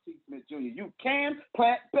Antonio T. Smith Jr. You can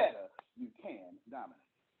plant better. You can dominate.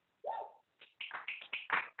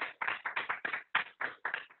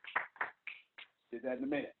 Did that in a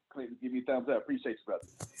minute. Clinton, give me a thumbs up. Appreciate you, brother.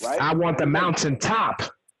 Right? I want the mountaintop.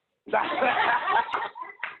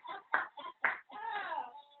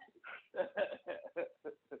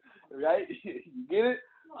 Right? You get it?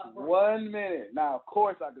 1 minute. Now, of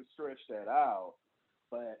course, I could stretch that out,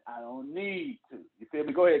 but I don't need to. You feel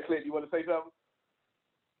me? Go ahead, Clinton. You want to say something?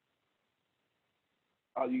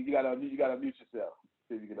 Oh, you gotta mute yourself.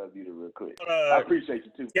 See if you can unmute it real quick. I appreciate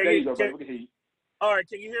you too. There you go, brother. We can hear you. All right,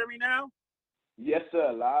 can you hear me now? Yes,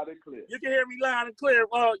 sir. Loud and clear. You can hear me loud and clear.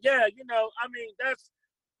 Well, yeah,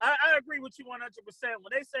 I agree with you 100%. When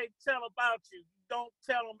they say tell about you, don't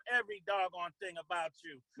tell them every doggone thing about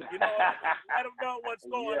you. Let them know what's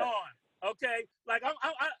going on. Okay, and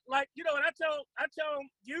I tell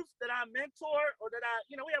youth that I mentor or that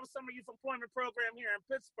we have a summer youth employment program here in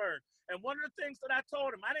Pittsburgh. And one of the things that I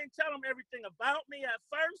told them, I didn't tell them everything about me at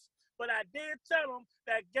first, but I did tell them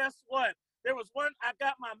that guess what? There was I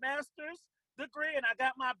got my master's degree and I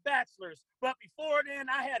got my bachelor's, but before then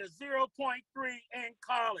I had a 0.3 in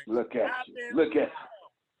college. Look at you.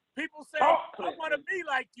 People say, I want to be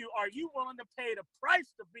like you. Are you willing to pay the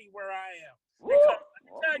price to be where I am? Because let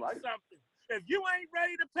me tell you something. If you ain't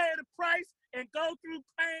ready to pay the price and go through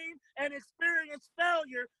pain and experience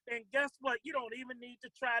failure, then guess what? You don't even need to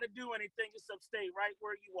try to do anything except stay right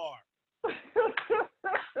where you are.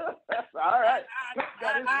 All right.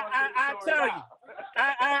 I tell you.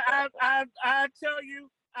 I tell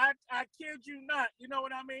you, I kid you not. You know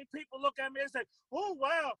what I mean? People look at me and say, oh,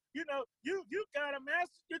 wow, you got a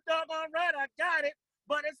master. You're doggone right, I got it.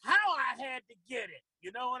 But it's how I had to get it.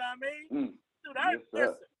 You know what I mean? Dude,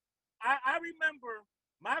 listen, I remember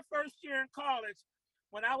my first year in college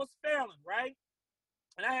when I was failing, right?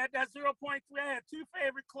 And I had that 0.3. I had two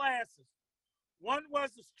favorite classes. One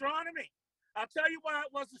was astronomy. I'll tell you why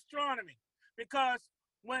it was astronomy. Because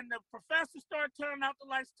when the professor started turning out the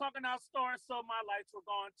lights, talking out stars, so my lights were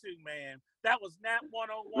gone too, man. That was Nat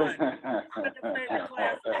 101. My second favorite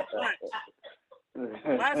class was lunch.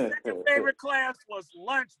 My second favorite class was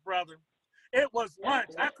lunch, brother. It was lunch.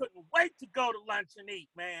 I couldn't wait to go to lunch and eat,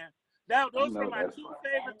 man. Those were my two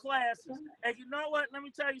favorite classes. And you know what? Let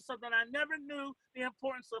me tell you something. I never knew the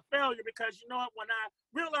importance of failure because you know what? When I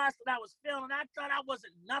realized that I was failing, I thought I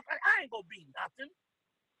wasn't nothing. I ain't going to be nothing.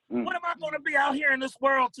 What am I going to be out here in this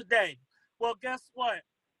world today? Well, guess what?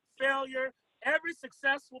 Failure, every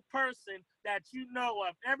successful person that you know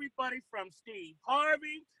of, everybody from Steve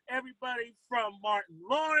Harvey, everybody from Martin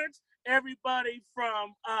Lawrence, everybody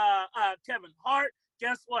from Kevin Hart,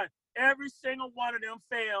 guess what? Every single one of them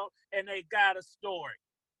failed, and they got a story.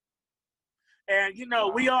 And,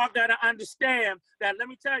 we all got to understand that, let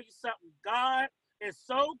me tell you something. God is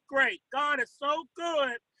so great. God is so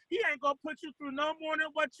good. He ain't going to put you through no more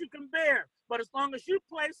than what you can bear. But as long as you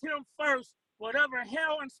place him first, whatever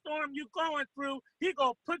hell and storm you going through, he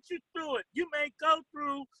going to put you through it. You may go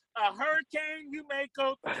through a hurricane. You may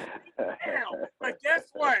go through hell. But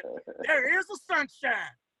guess what? There is a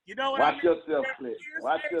sunshine. You know what Watch I mean? yourself, Clint.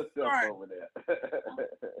 Watch yourself over there.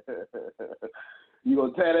 You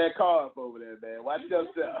gonna tear that car up over there, man. Watch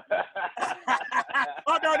yourself.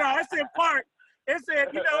 Oh no, it's in part. It's in,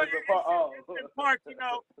 you know, it's in part. You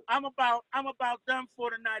know, I'm about done for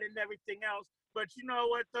the night and everything else. But you know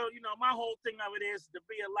what though? You know, my whole thing of it is to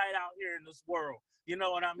be a light out here in this world. You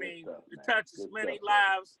know what I mean? To touch as many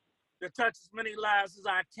lives, as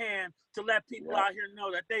I can, to let people out here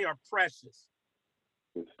know that they are precious.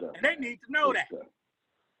 Good stuff. And they need to know that. Stuff.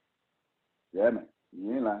 Yeah, man.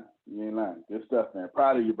 You ain't lying. Good stuff, man.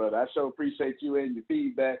 Proud of you, brother. I sure appreciate you and your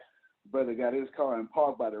feedback. Brother got his car in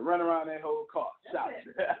park by the run around that whole car. Shout.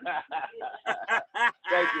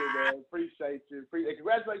 Thank you, man. Appreciate you.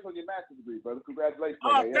 Congratulations on your master's degree, brother. Congratulations.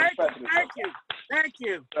 Oh, thank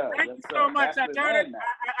you so much. I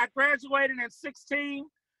graduated in 2016,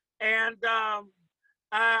 and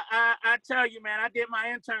I tell you, man, I did my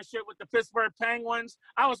internship with the Pittsburgh Penguins.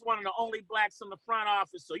 I was one of the only blacks in the front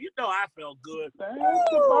office, so you know I felt good. That's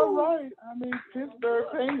about right. I mean, Pittsburgh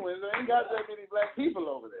Penguins, they ain't got that many black people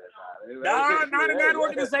over there. No, not in that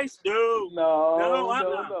organization.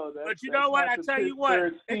 No. But you know what? I tell you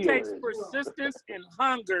what, it takes persistence and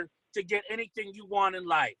hunger to get anything you want in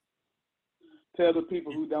life. Tell the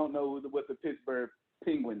people who don't know what the Pittsburgh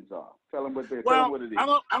Penguins are. Tell them what they're. Well, tell them what it is. I'm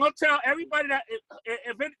gonna tell everybody that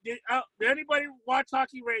did anybody watch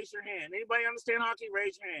hockey, raise your hand. Anybody understand hockey?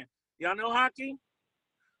 Raise your hand. Y'all know hockey?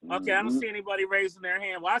 Okay, I don't see anybody raising their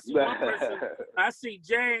hand. Well, I see one person. I see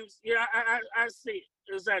James. Yeah, I see.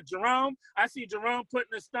 Is that Jerome? I see Jerome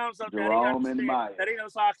putting his thumbs up. Jerome and Maya. That he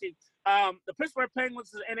knows hockey. The Pittsburgh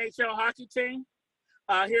Penguins is an NHL hockey team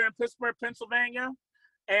here in Pittsburgh, Pennsylvania,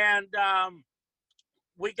 and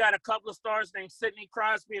we got a couple of stars named Sidney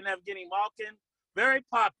Crosby and Evgeny Malkin. Very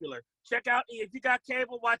popular. Check out, if you got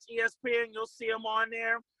cable, watch ESPN. You'll see them on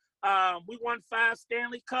there. We won 5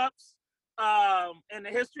 Stanley Cups in the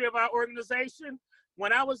history of our organization.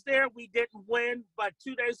 When I was there, we didn't win, but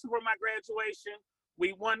 2 days before my graduation,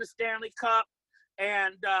 we won the Stanley Cup.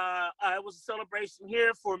 And it was a celebration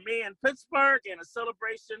here for me in Pittsburgh and a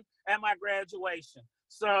celebration at my graduation.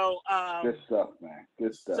 So good stuff, man.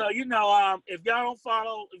 Good stuff. So you know, if y'all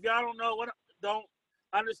don't know don't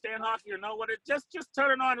understand hockey or know what it, just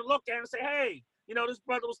turn it on and look at it and say, hey, you know, this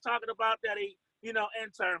brother was talking about that he, you know,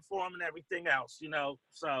 interned for him and everything else, you know.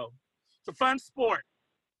 So it's a fun sport.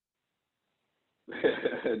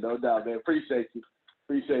 No doubt, man. Appreciate you,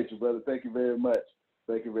 brother. Thank you very much.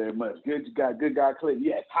 Good guy, Clinton.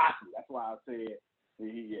 Yeah, it's hockey. That's why I said,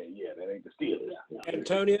 yeah, that ain't the Steelers.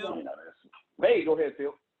 Antonio? You know, hey, go ahead,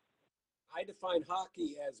 Phil. I define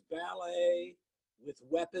hockey as ballet with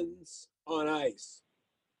weapons on ice.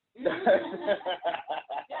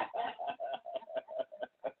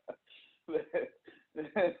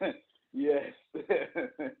 Yes,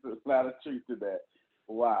 there's a lot of truth to that.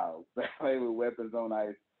 Wow, ballet with weapons on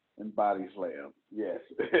ice and body slam. Yes,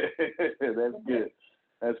 that's good.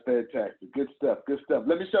 That's fantastic. Good stuff.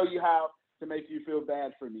 Let me show you how to make you feel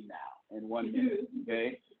bad for me now in 1 minute.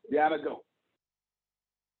 Okay, Deanna, go.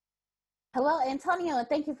 Hello, Antonio, and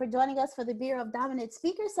thank you for joining us for the Bureau of Dominant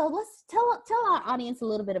Speakers. So let's tell our audience a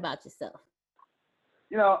little bit about yourself.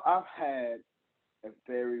 You know, I've had a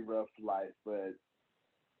very rough life, but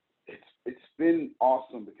it's been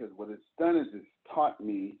awesome because what it's done is it's taught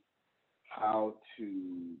me how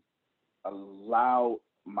to allow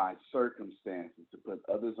my circumstances to put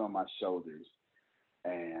others on my shoulders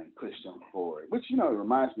and push them forward, which, you know, it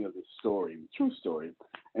reminds me of this story, true story,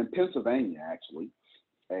 in Pennsylvania, actually.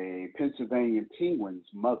 A Pennsylvania Penguin's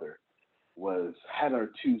mother had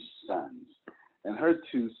her 2 sons, and her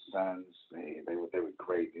 2 sons, they were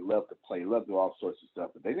great. They loved to play, loved to do all sorts of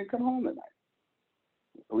stuff, but they didn't come home at night.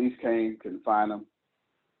 The police came, couldn't find them,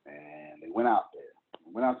 and they went out there.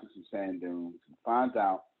 Went out to some sand dunes and found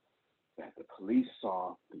out that the police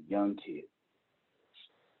saw the young kid,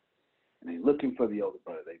 and they're looking for the older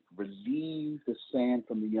brother. They relieve the sand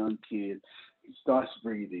from the young kid. He starts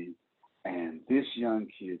breathing. And this young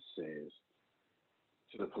kid says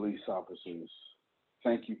to the police officers,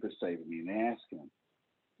 thank you for saving me. And they ask him,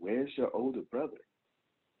 where's your older brother?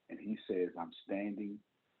 And he says, I'm standing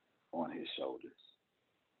on his shoulders.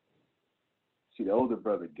 See, the older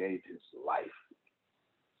brother gave his life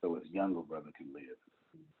so his younger brother can live.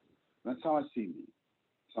 That's how I see me.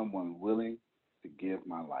 Someone willing to give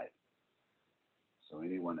my life so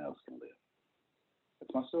anyone else can live.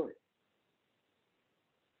 That's my story.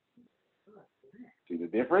 See the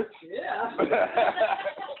difference? Yeah.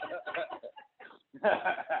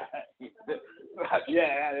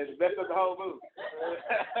 Yeah, that's the whole move.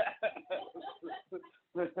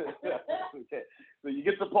 Okay. So you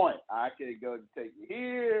get the point. I can go and take you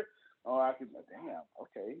here, or I can, damn,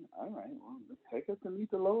 okay, all right, well, let's take us to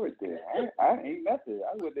meet the Lord there. I ain't nothing.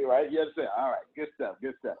 I would be right. You understand? All right, good stuff,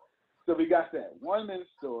 good stuff. So we got that 1 minute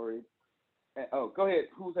story. And, oh, go ahead.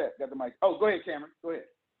 Who's that? Got the mic. Oh, go ahead, Cameron. Go ahead.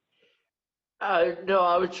 No,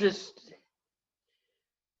 I was just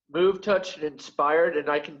moved, touched, and inspired, and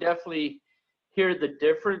I can definitely hear the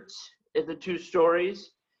difference in the two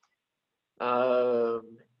stories. And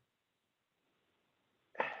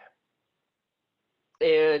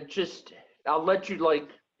just, I'll let you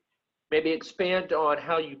maybe expand on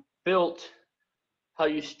how you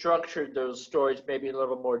structured those stories, maybe in a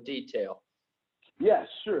little more detail. Yeah,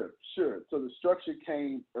 sure. So the structure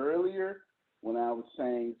came earlier when I was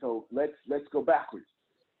saying, so let's go backwards.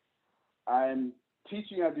 I'm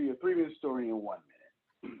teaching you how to do your 3-minute story in 1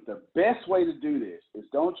 minute. The best way to do this is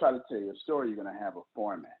don't try to tell your story. You're going to have a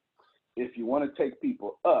format. If you want to take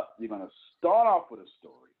people up, you're going to start off with a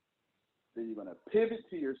story. Then you're going to pivot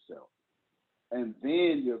to yourself. And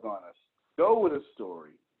then you're going to go with a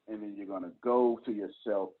story. And then you're going to go to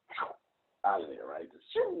yourself out of there, right?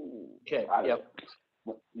 Okay, yep.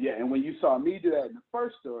 Yeah, and when you saw me do that in the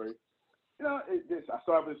first story, I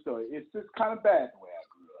started with a story. It's just kind of bad the way I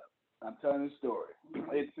grew up. I'm telling the story.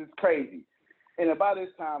 It's just crazy. And about this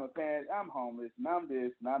time, I'm homeless, and I'm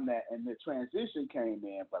this, and I'm that, and the transition came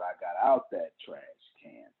in, but I got out that trash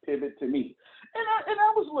can. Pivot to me. And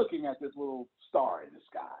I was looking at this little star in the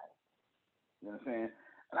sky. You know what I'm saying?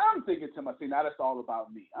 And I'm thinking to myself, now that's all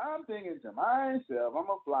about me. I'm thinking to myself, I'm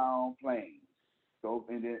going to fly on planes. So,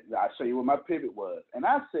 and then I'll show you what my pivot was. And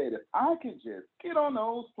I said, if I could just get on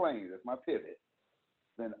those planes as my pivot,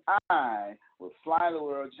 then I will fly the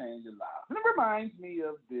world, changing lives. And it reminds me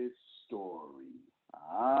of this story.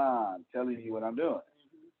 I'm telling you what I'm doing.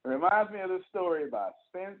 It reminds me of the story about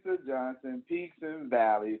Spencer Johnson, Peaks and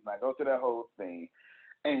Valleys, and I go through that whole thing.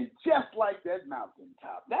 And just like that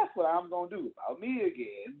mountaintop, that's what I'm going to do. About me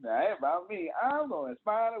again, right? About me. I'm going to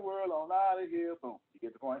inspire the world on out of here. Boom. You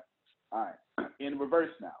get the point? All right. In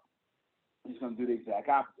reverse now. He's going to do the exact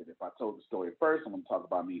opposite. If I told the story first, I'm going to talk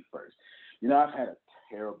about me first. I've had a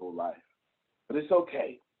terrible life, but it's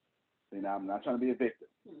okay. I'm not trying to be a victim.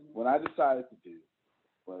 What I decided to do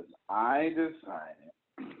was I decided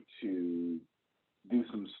to do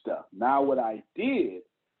some stuff. Now, what I did,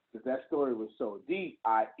 because that story was so deep,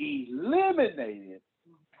 I eliminated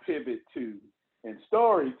pivot to and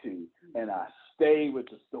story to, and I stayed with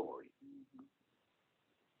the story.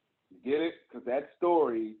 You get it? Because that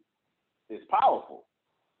story is powerful,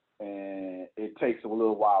 and it takes a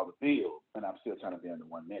little while to build, and I'm still trying to be under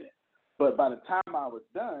 1 minute. But by the time I was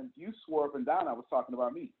done, you swore up and down I was talking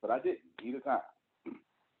about me, but I didn't either time.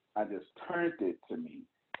 I just turned it to me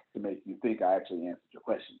to make you think I actually answered your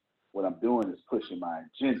question. What I'm doing is pushing my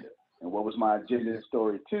agenda. And what was my agenda in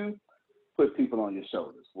story 2? Put people on your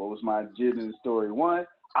shoulders. What was my agenda in story 1?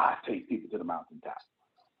 I take people to the mountaintop.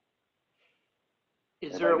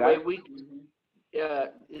 Is there a way we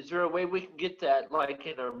can get that like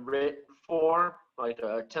in a written form, like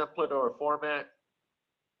a template or a format?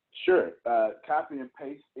 Sure. Copy and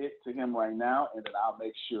paste it to him right now, and then I'll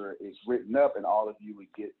make sure it's written up, and all of you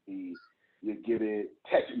would get it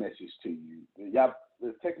text message to you.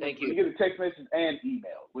 Thank you. You get a text message and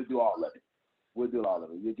email. We'll do all of it.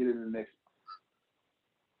 You'll get it in the next.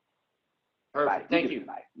 Perfect. Thank you.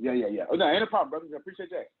 Tonight. Yeah. Oh no, ain't a problem, brother. I appreciate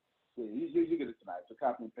that. Yeah, you get it tonight. So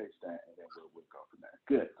copy and paste that, and then we'll go from there.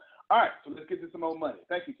 Good. All right. So let's get to some more money.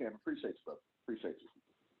 Thank you, Cam. Appreciate you, brother. Appreciate you.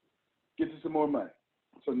 Get to some more money.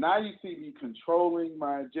 So now you see me controlling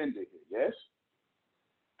my agenda here, yes?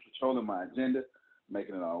 Controlling my agenda,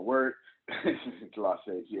 making it all work. Law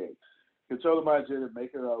says, yeah. Controlling my agenda,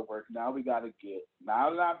 making it all work. Now that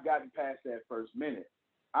I've gotten past that first minute,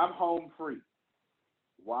 I'm home free.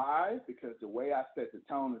 Why? Because the way I set the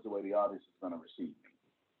tone is the way the audience is going to receive me.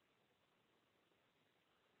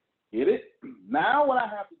 Get it? Now what I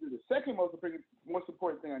have to do, the second most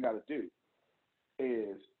important thing I got to do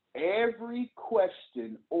is every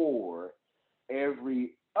question or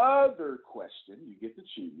every other question you get to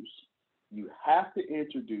choose, you have to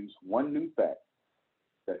introduce one new fact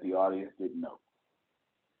that the audience didn't know.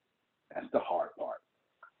 That's the hard part.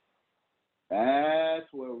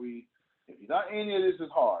 That's where if you thought any of this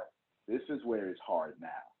is hard, this is where it's hard now.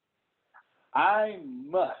 I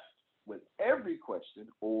must, with every question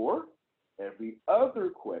or every other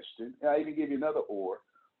question, and I even give you another or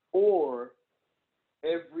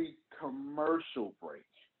every commercial break,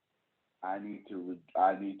 I need to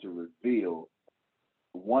reveal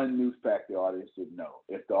one new fact the audience didn't know.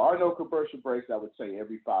 If there are no commercial breaks, I would say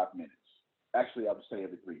every 5 minutes. Actually, I would say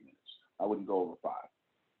every 3 minutes. I wouldn't go over 5.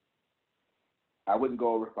 I wouldn't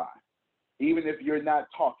go over 5. Even if you're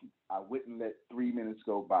not talking, I wouldn't let 3 minutes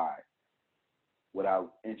go by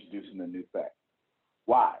without introducing a new fact.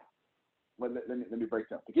 Why? Well, let me break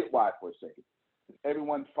down. Forget why for a second. Is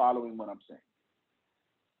everyone following what I'm saying?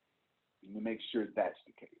 Let me make sure that's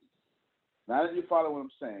the case. Now that you follow what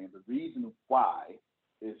I'm saying, the reason why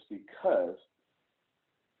is because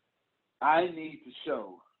I need to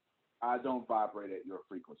show I don't vibrate at your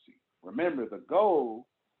frequency. Remember, the goal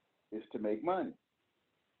is to make money.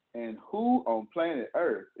 And who on planet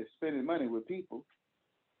Earth is spending money with people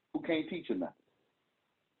who can't teach you nothing?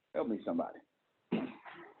 Help me, somebody.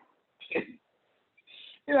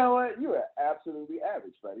 You know what? You are absolutely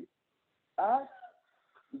average, buddy. I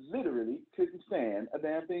literally couldn't stand a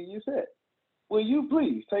damn thing you said. Will you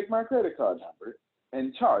please take my credit card number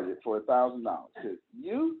and charge it for $1,000? Because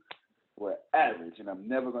you were average, and I'm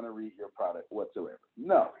never going to read your product whatsoever.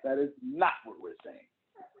 No, that is not what we're saying.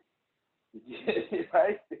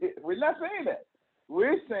 Right? We're not saying that.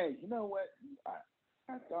 We're saying, you know what?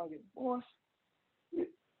 I dog it, boy.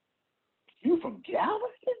 You from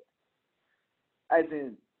Galveston? As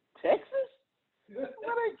in Texas? Why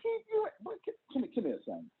they keep you? Come here,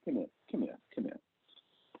 son. Come here.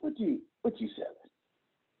 What you selling?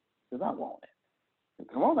 Because I want it.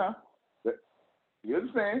 Come on now. You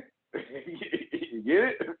understand? You get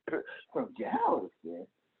it? From Galveston?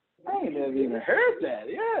 I ain't never even heard that.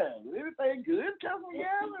 Yeah. Anything good come from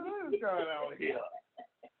Galveston? What is going on here?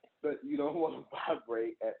 But you don't want to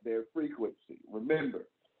vibrate at their frequency. Remember,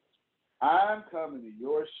 I'm coming to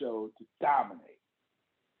your show to dominate.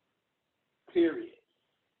 Period.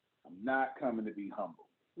 I'm not coming to be humble.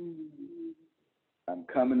 I'm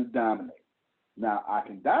coming to dominate. Now, I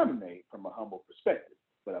can dominate from a humble perspective,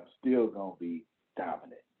 but I'm still going to be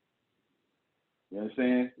dominant. You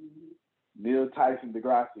understand? Neil Tyson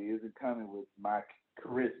DeGrassi isn't coming with my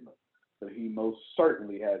charisma, but he most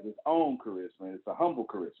certainly has his own charisma, and it's a humble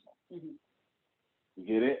charisma. You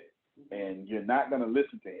get it? And you're not going to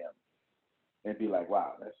listen to him and be like,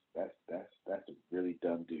 wow, that's a really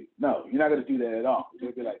dumb dude. No, you're not going to do that at all.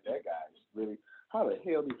 You'll be like, that guy is really, how the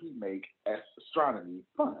hell did he make astronomy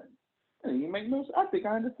fun? And he make no sense. I think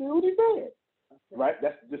I understand what he said. Right?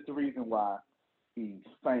 That's just the reason why he's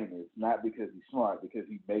famous, not because he's smart, because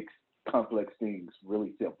he makes complex things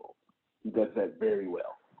really simple. He does that very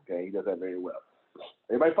well. Okay? He does that very well.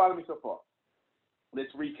 Everybody follow me so far?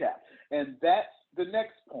 Let's recap. And that's the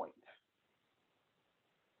next point.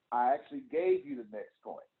 I actually gave you the next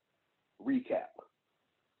point. Recap.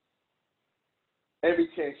 Every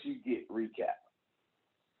chance you get, recap.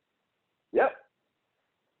 Yep.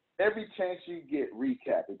 Every chance you get,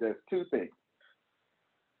 recap. It does 2 things.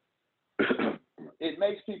 It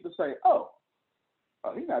makes people say, oh,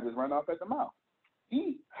 he's not just running off at the mouth.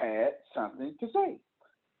 He had something to say.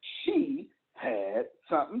 She had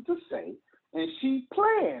something to say, and she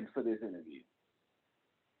planned for this interview.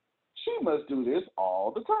 She must do this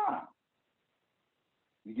all the time.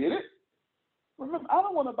 You get it? Remember, I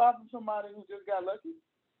don't want to buy from somebody who just got lucky.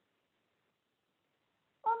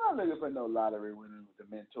 I'm not looking for no lottery winner to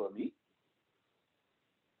mentor me.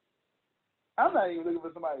 I'm not even looking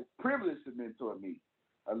for somebody privileged to mentor me,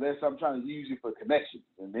 unless I'm trying to use you for connections,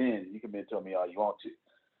 and then you can mentor me all you want to.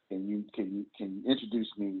 Can you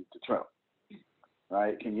introduce me to Trump?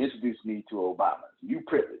 Right? Can you introduce me to Obama? You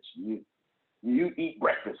privileged. You eat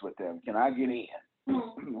breakfast with them. Can I get in?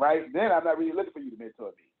 Right? Then I'm not really looking for you to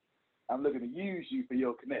mentor me. I'm looking to use you for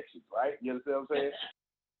your connections, right? You understand what I'm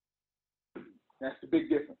saying? That's the big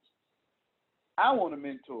difference. I want a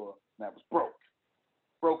mentor that was broke.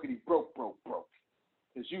 Brokety broke.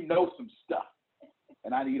 Because you know some stuff.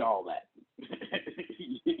 And I need all that.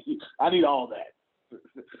 I need all that.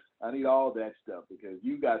 I need all that stuff because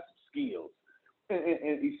you got some skills.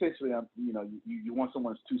 And essentially, you want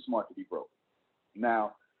someone who's too smart to be broke.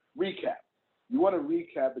 Now, recap. You want to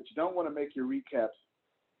recap, but you don't want to make your recaps.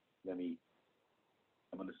 You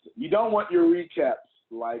don't want your recaps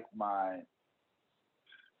like mine.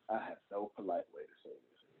 I have no polite way to say this.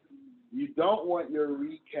 You don't want your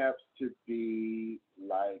recaps to be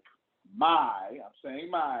like I'm saying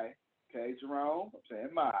my, okay, Jerome? I'm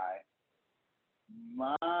saying my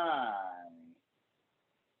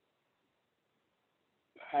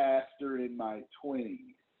pastor in my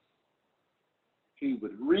 20s. He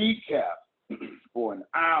would recap for an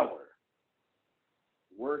hour,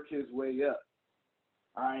 work his way up.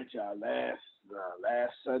 All right, y'all, last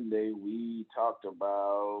Sunday we talked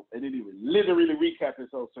about, and then he would literally recap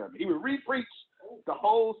his whole sermon. He would re-preach the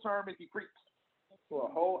whole sermon he preached for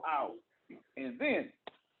a whole hour. And then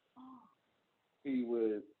he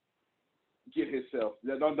would get himself,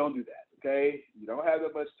 don't do that, okay? You don't have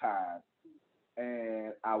that much time.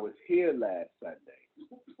 and I was here last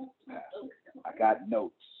Sunday. I got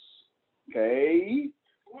notes. Okay?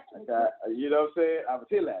 I got, you know what I'm saying? I was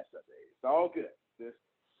here last Sunday. It's all good. This,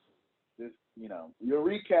 your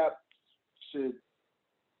recap should,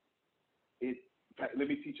 let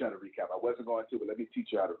me teach you how to recap. I wasn't going to, but let me teach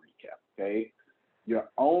you how to recap, okay? You're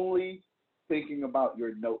only thinking about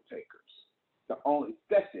your note takers.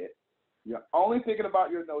 That's it. You're only thinking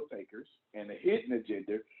about your note takers and the hidden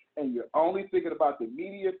agenda, and you're only thinking about the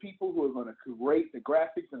media people who are going to create the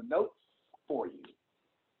graphics and the notes for you.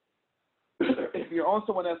 If you're on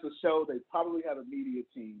someone else's show, they probably have a media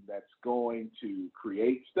team that's going to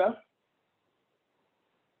create stuff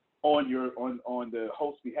on the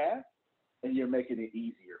host's behalf, and you're making it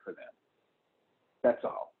easier for them. That's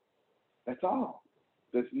all. That's all.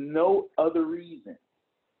 There's no other reason.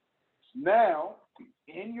 Now,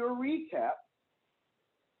 in your recap,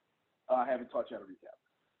 I haven't taught you how to recap.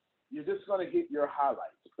 You're just going to hit your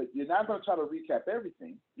highlights, but you're not going to try to recap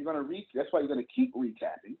everything. You're going to that's why you're going to keep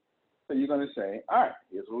recapping. So you're going to say, all right,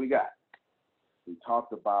 here's what we got. We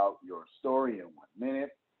talked about your story in 1 minute,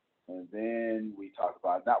 and then we talked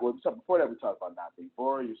about before that we talked about not being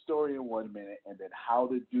boring, your story in 1 minute, and then how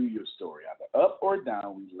to do your story, either up or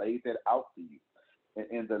down. We laid that out for you. And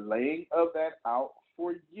in the laying of that out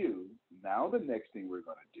for you, now the next thing we're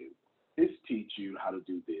going to do is teach you how to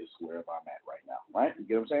do this wherever I'm at right now, right? You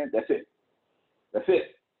get what I'm saying? That's it. That's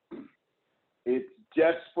it. It's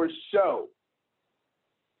just for show.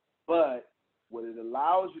 But what it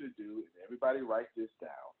allows you to do, and everybody write this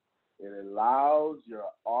down, it allows your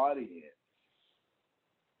audience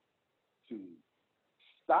to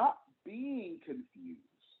stop being confused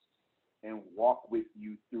and walk with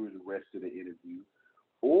you through the rest of the interview,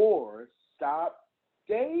 or stop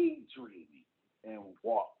daydreaming and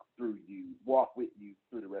walk with you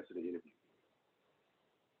through the rest of the interview.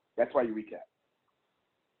 That's why you recap.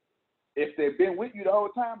 If they've been with you the whole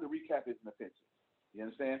time, the recap isn't offensive. You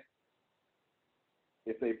understand?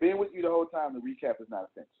 If they've been with you the whole time, the recap is not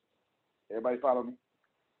offensive. Everybody follow me?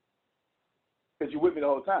 Because you're with me the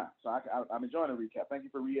whole time. So I'm enjoying the recap. Thank you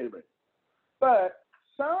for reiterating. But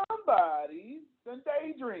somebody's been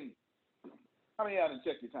daydreaming. How many of y'all done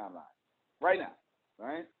check your timeline? Right now,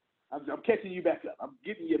 right? I'm catching you back up. I'm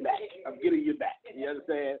getting you back. I'm getting you back. You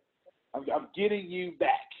understand? I'm getting you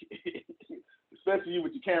back. Especially you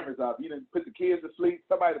with your cameras off. You done put the kids to sleep.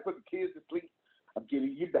 Somebody to put the kids to sleep. I'm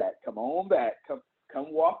getting you back. Come on back. Come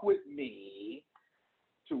walk with me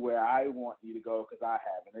to where I want you to go, because I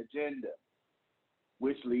have an agenda.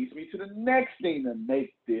 Which leads me to the next thing to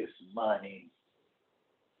make this money.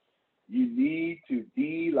 You need to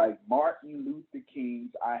be like Martin Luther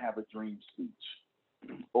King's I Have a Dream speech,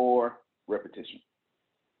 or repetition.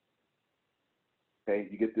 Okay,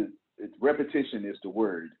 you get repetition is the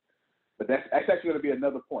word, but that's actually going to be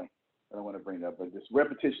another point that I want to bring up, but this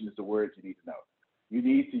repetition is the word you need to know. You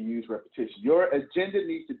need to use repetition. Your agenda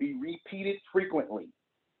needs to be repeated frequently.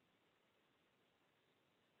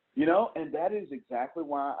 And that is exactly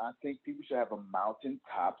why I think people should have a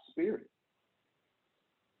mountaintop spirit.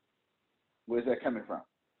 Where's that coming from?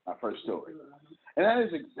 My first story. And that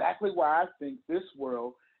is exactly why I think this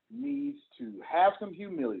world needs to have some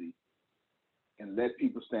humility and let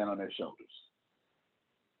people stand on their shoulders.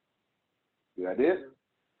 Good idea?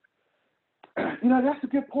 That's a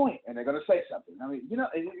good point. And they're going to say something. I mean, you're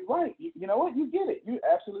right. You know what? You get it. You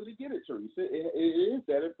absolutely get it, Teresa. It is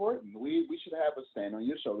that important. We should have a stand on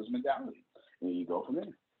your shoulders mentality. And you go from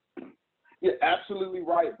there. You're absolutely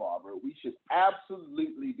right, Barbara. We should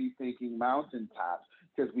absolutely be thinking mountaintops,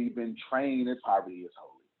 because we've been trained that poverty is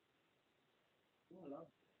holy.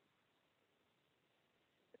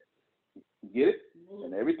 Get it?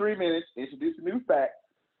 And every 3 minutes, introduce a new fact.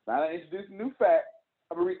 Now I introduce a new fact.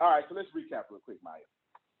 All right, so let's recap real quick, Maya.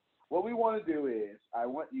 What we want to do is, I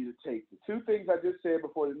want you to take the two things I just said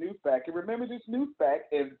before the new fact, and remember this new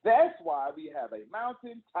fact, and that's why we have a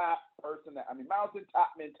mountaintop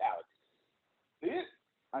mentality. See it?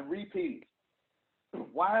 I'm repeating.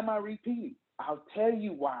 Why am I repeating? I'll tell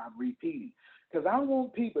you why I'm repeating. Because I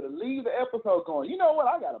want people to leave the episode going, you know what?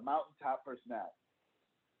 I got a mountaintop personality.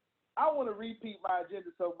 I want to repeat my agenda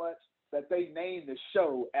so much that they name the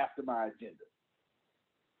show after my agenda.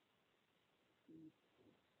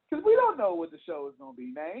 Because we don't know what the show is going to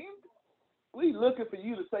be named. We looking for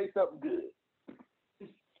you to say something good.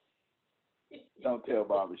 Don't tell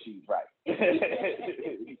Barbara she's right.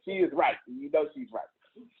 She is right. You know she's right.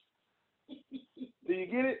 Do you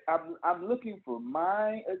get it? I'm looking for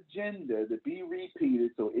my agenda to be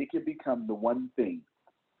repeated so it can become the one thing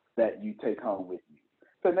that you take home with you.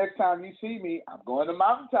 So next time you see me, I'm going to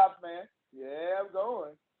mountaintops, man. Yeah, I'm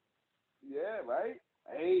going. Yeah, right.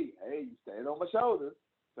 Hey, you stand on my shoulders.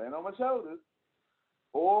 Stand on my shoulders.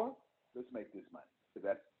 Or let's make this money. So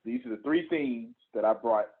these are the three themes that I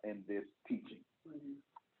brought in this teaching.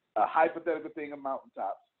 A hypothetical thing of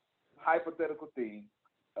mountaintops, hypothetical theme,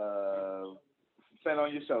 stand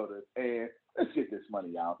on your shoulders, and let's get this money,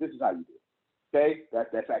 y'all. This is how you do it. Okay?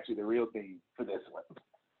 That's actually the real theme for this one.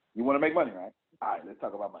 You want to make money, right? All right, let's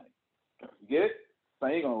talk about money. You get it? So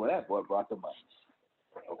I ain't going, well, that boy brought the money.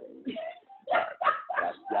 Okay.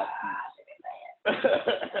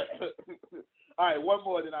 All right, one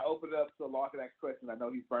more, then I open it up so Law can ask questions. I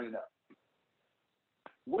know he's burning up.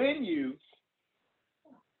 When you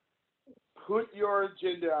put your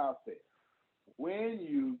agenda out there, when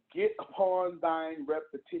you get upon thine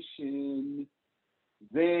repetition,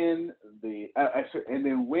 then and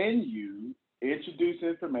then when you introduce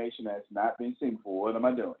information that's not been seen before, what am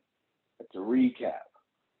I doing? That's a recap.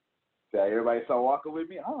 So everybody start walking with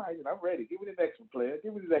me. All right, I'm ready. Give me the next one, player.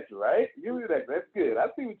 Give me the next one, right? Give me the next one. That's good. I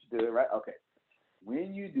see what you're doing, right? Okay.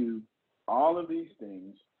 When you do all of these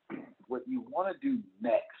things, what you want to do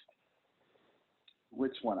next,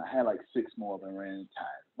 which one? I had like 6 more, but I ran out of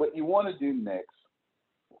time. What you want to do next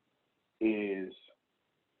is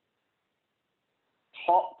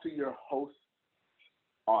talk to your host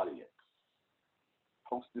audience,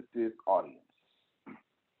 hostesses audience.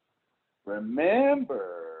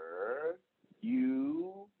 Remember,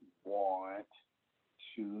 you want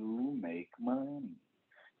to make money.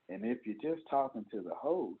 And if you're just talking to the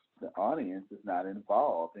host, the audience is not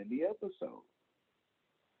involved in the episode.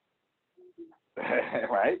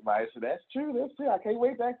 Right? So that's true. That's true. I can't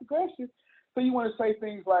wait to ask the question. So you want to say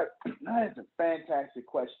things like, that's a fantastic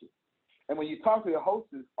question. And when you talk to your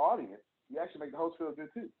host's audience, you actually make the host feel good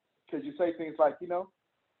too. Because you say things like, your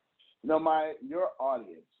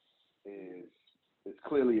audience is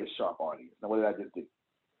clearly a sharp audience. Now, what did I just do?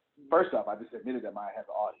 First off, I just admitted that mine has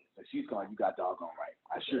an audience. And she's going, you got doggone right.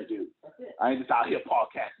 I sure do. I ain't just out here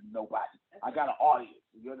podcasting nobody. I got an audience.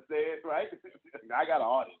 You understand, right? I got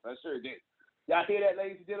an audience. I sure do. Y'all hear that,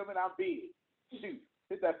 ladies and gentlemen? I'm big. Shoot.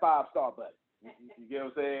 Hit that 5-star button. You get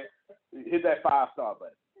what I'm saying? Hit that 5-star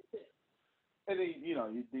button. And then, you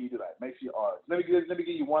do that. Make sure your audience. Let me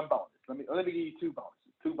give you one bonus. Let me give you 2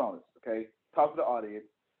 bonuses. 2 bonuses, okay? Talk to the audience.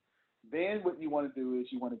 Then what you want to do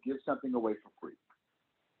is you want to give something away for free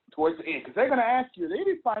towards the end, because they're going to ask you, are there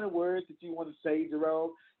any final words that you want to say,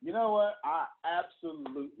 Jerome? You know what? I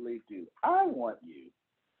absolutely do. I want you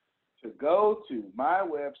to go to my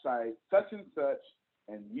website, such and such,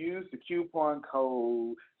 and use the coupon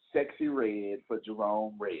code Sexy Red for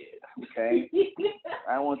Jerome Red, okay?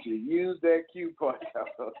 I want you to use that coupon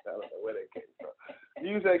code. I don't know where that came from.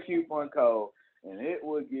 Use that coupon code, and it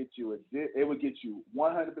will get you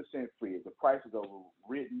 100% free. If the price is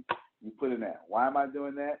overwritten, you put in that. Why am I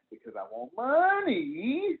doing that? Because I want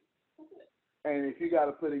money. And if you got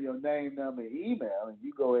to put in your name, number, and email, and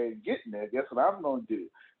you go ahead and get in there, guess what I'm going to do?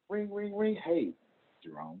 Ring, ring, ring. Hey,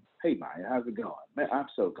 Jerome. Hey, Maya, how's it going? Man, I'm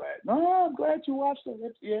so glad. No, I'm glad you watched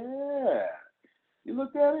it. Yeah. You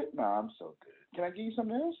looked at it? No, I'm so good. Can I give you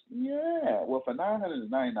something else? Yeah. Well, for $999,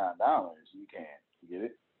 you can. You get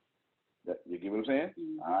it? You get what I'm saying?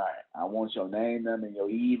 All right. I want your name, number, and your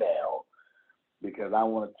email, because I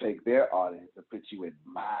want to take their audience and put you in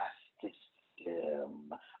my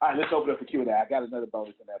system. All right, let's open up for Q&A. I got another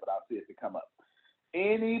bonus in there, but I'll see if it come up.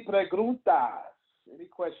 Any preguntas? Any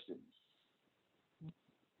questions?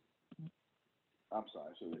 I'm sorry,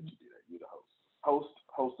 I should let you do that. You're the host.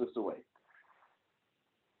 Host us away.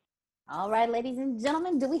 All right, ladies and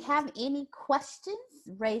gentlemen, do we have any questions?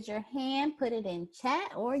 Raise your hand, put it in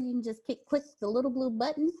chat, or you can just click the little blue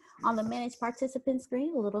button on the manage participant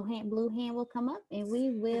screen. A little blue hand will come up, and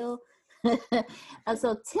we will.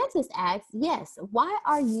 So Tempest asks, yes, why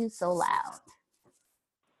are you so loud?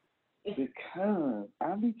 Because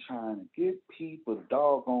I be trying to give people the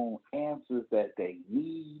doggone answers that they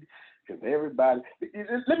need. Because everybody,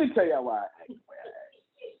 let me tell you why I act the way I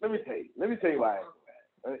act. Let me tell you why I act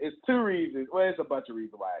the way I act. It's 2 reasons. Well, it's a bunch of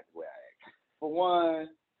reasons why I act the way I act. For one,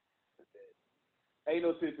 ain't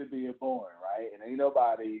no sense in being boring, right? And ain't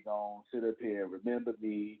nobody gonna sit up here and remember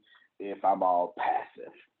me if I'm all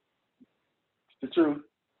passive. It's the truth.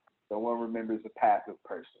 No one remembers a passive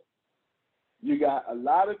person. You got a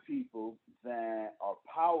lot of people that are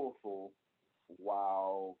powerful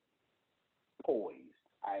while poised.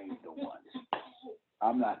 I ain't the one.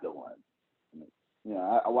 I'm not the one.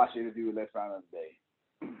 I watched an interview with Les Brown the other day.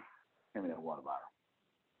 Give me that water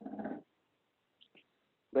bottle.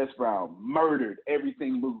 Les Brown murdered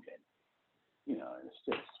everything moving. It's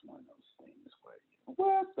just one of those things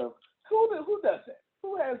where, who does that?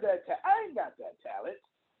 Who has that talent? I ain't got that talent.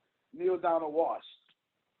 Neil down a wash.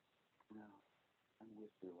 No, I'm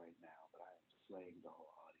with you right now, but I am slaying the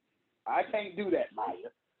whole audience. I can't do that,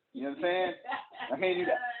 Maya. You know what I'm saying? I can't do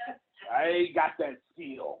that. I ain't got that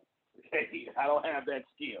skill. Okay? I don't have that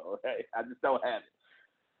skill. Okay? I just don't have it.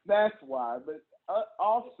 That's why. But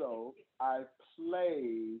also, I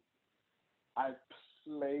play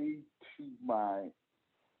to my.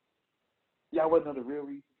 Y'all want to know the real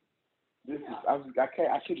reason? This is I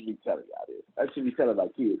shouldn't be telling y'all this. I should be telling my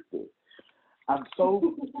kids this. I'm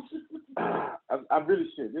so I really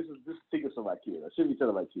should. This is secret for my kids. I should be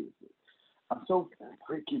telling my kids this. I'm so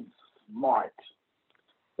freaking smart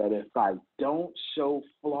that if I don't show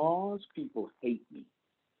flaws, people hate me.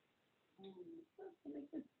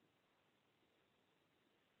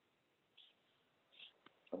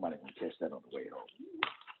 Somebody can catch that on the way home.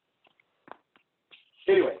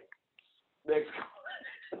 Anyway, next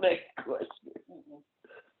question.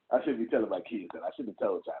 I should be telling my kids that. I shouldn't have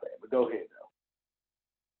told y'all that, but go ahead,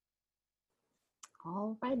 though.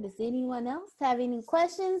 All right. Does anyone else have any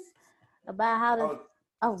questions about how to?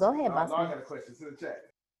 Oh, go ahead, boss. No, I got a question to the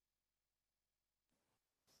chat.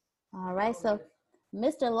 All right. So,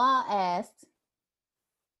 Mr. Law asked.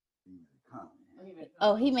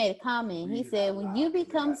 Oh, he made a comment. He said, "When you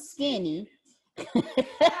become skinny,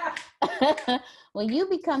 when you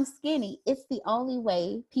become skinny, it's the only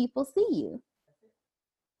way people see you."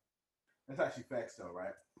 That's actually facts, though,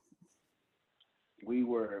 right? We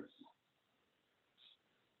were.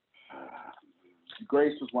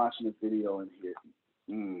 Grace was watching a video in here.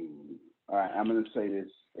 All right, I'm going to say this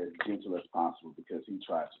as gentle as possible because he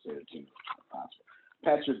tried to say it as gentle as possible.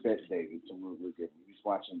 Patrick Bet David, he's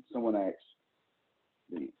watching. Someone asked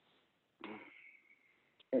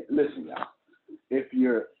listen, y'all. If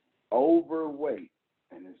you're overweight,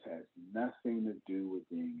 and this has nothing to do with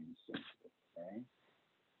being insensitive, okay?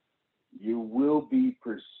 You will be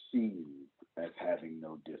perceived as having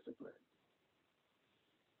no discipline.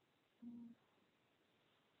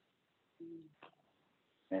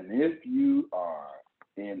 And if you are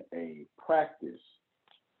in a practice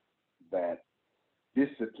that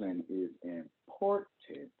discipline is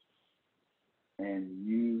important and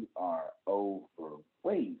you are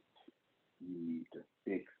overweight, you need to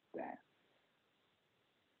fix that.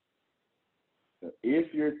 So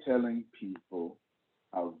if you're telling people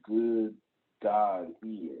how good God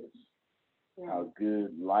is, how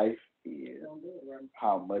good life is,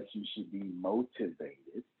 how much you should be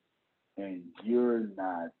motivated, and you're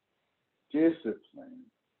not disciplined,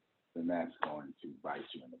 then that's going to bite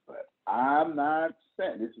you in the butt. I'm not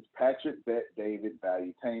saying, this is Patrick Bet David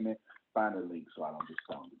Valuetainment. Find the link so I don't get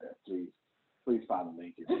stoned to death. Please find the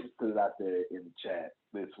link and just put it out there in the chat.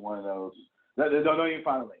 It's one of those. Don't even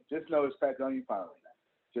find the link. Just know it's Patrick. Don't even find the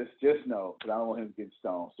link. Just know, because I don't want him to get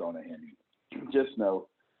stoned at him either. Just know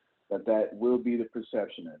that will be the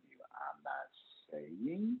perception of you. I'm not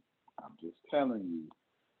saying, I'm just telling you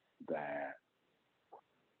that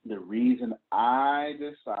the reason I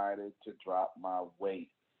decided to drop my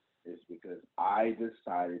weight is because I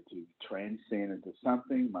decided to transcend into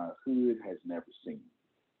something my hood has never seen.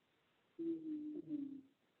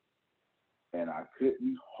 And I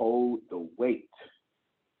couldn't hold the weight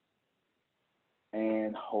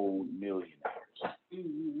and hold millionaires.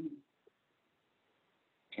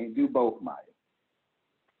 Can't do both, Maya.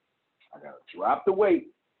 I gotta drop the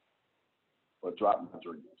weight or drop my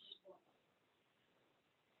dreams.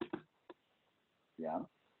 Yeah.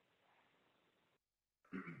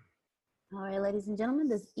 All right, ladies and gentlemen,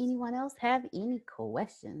 does anyone else have any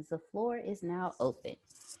questions? The floor is now open.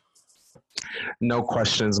 No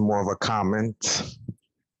questions, more of a comment.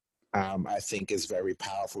 I think it's very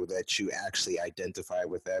powerful that you actually identify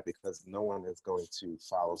with that, because no one is going to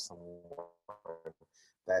follow someone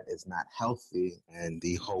that is not healthy. And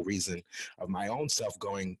the whole reason of my own self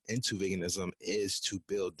going into veganism is to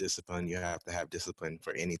build discipline. You have to have discipline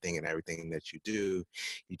for anything and everything that you do.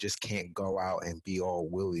 You just can't go out and be all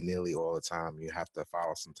willy-nilly all the time. You have to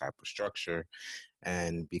follow some type of structure.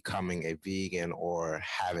 And becoming a vegan or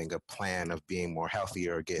having a plan of being more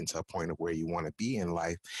healthier or getting to a point of where you want to be in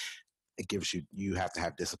life, it gives you have to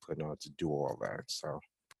have discipline in order to do all that. So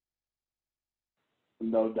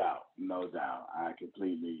no doubt. I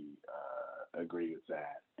completely agree with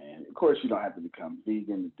that. And of course, you don't have to become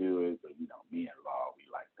vegan to do it, but me and Law, we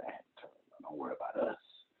like that. So don't worry about us.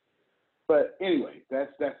 But anyway,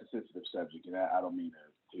 that's a sensitive subject, and I don't mean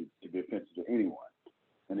to be offensive to anyone.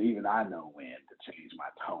 And even I know when to change my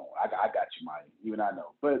tone. I got you, Mike. Even I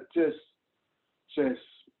know. But just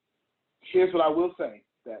here's what I will say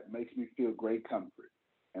that makes me feel great comfort.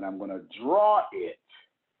 And I'm going to draw it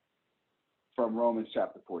from Romans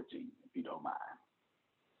chapter 14, if you don't mind.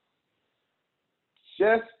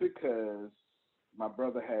 just because my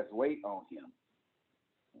brother has weight on him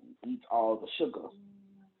and eats all the sugar,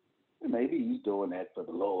 maybe he's doing that for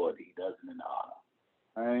the Lord. He doesn't in honor.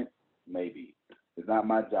 All right? Maybe. It's not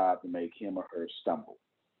my job to make him or her stumble.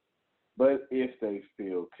 But if they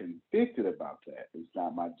feel convicted about that, it's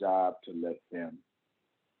not my job to let them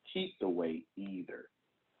keep the weight either.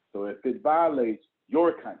 So if it violates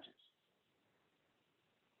your conscience,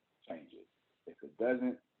 change it. If it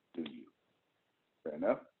doesn't, do you. Fair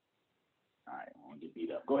enough? All right, I want to get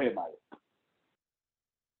beat up. Go ahead, Maya.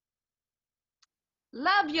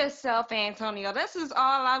 Love yourself, Antonio. This is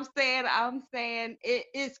all I'm saying. I'm saying it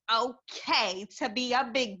is okay to be a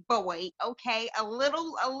big boy. Okay, a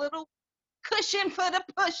little cushion for the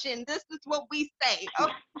pushing. This is what we say.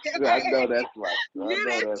 Okay, I know that's right. I know get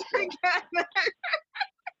it that's right. together.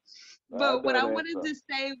 I But what know I that's wanted right. to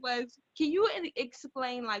say was, can you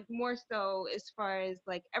explain like more so as far as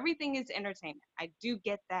like everything is entertainment? I do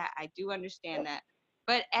get that. I do understand that.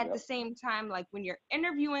 But at the same time, like when you're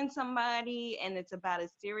interviewing somebody and it's about a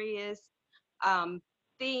serious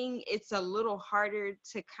thing, it's a little harder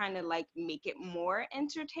to kind of like make it more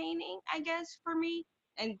entertaining, I guess, for me.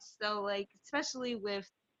 And so like especially with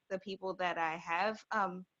the people that I have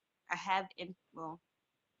in, well,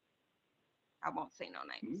 I won't say no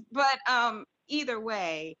names, but either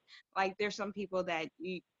way, like there's some people that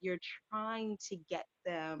you're trying to get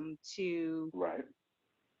them to Right.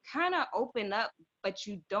 kind of open up, but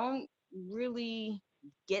you don't really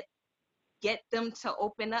get them to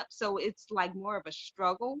open up, so it's like more of a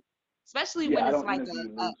struggle, especially Yeah, when I it's don't like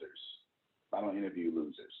interview losers. I don't interview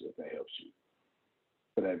losers, if that helps you.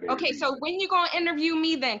 For that very okay, reason. so when you gonna interview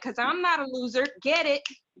me then? Because I'm not a loser. Get it?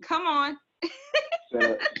 Come on.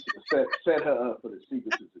 Set her up for the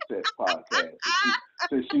Secret to Success podcast.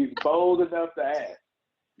 Since she's bold enough to ask,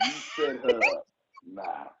 you set her up.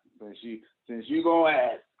 Nah, since you gonna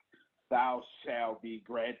ask, thou shalt be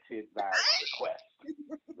granted thy request.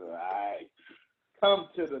 All right, come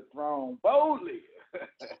to the throne boldly.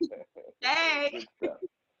 Hey. Good stuff.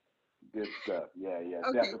 Good stuff. Yeah,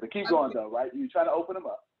 Okay. definitely. Keep going though, right? You trying to open them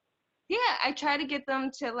up? Yeah, I try to get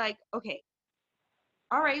them to like, okay,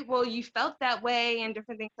 all right, well, you felt that way and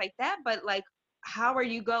different things like that, but like, how are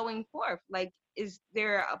you going forth? Like, is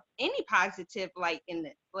there any positive light in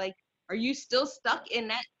this? Like, are you still stuck in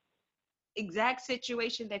that exact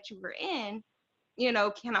situation that you were in? You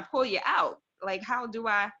know, can I pull you out? Like, how do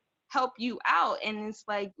I help you out? And it's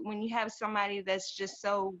like when you have somebody that's just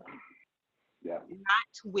so not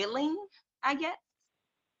willing, I guess.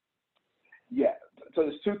 Yeah. So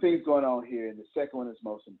there's two things going on here, and the second one is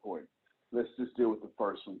most important. Let's just deal with the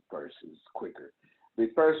first one first. It's quicker.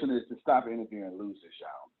 The first one is to stop interviewing losers,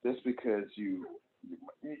 y'all. Just because you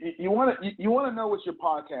want to know what your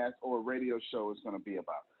podcast or radio show is going to be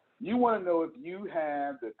about. You want to know if you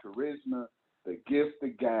have the charisma, the gift, the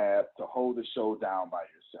gab to hold the show down by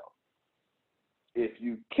yourself. If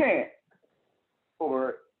you can't,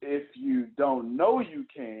 or if you don't know you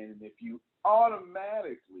can, and if you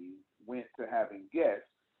automatically went to having guests,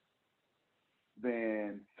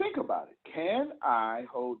 then think about it. Can I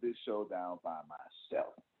hold this show down by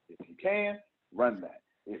myself? If you can, run that.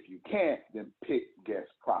 If you can't, then pick guests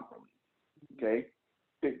properly. Okay?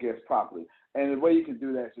 Pick guests properly. And the way you can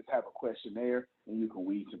do that is just have a questionnaire and you can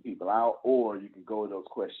weed some people out, or you can go to those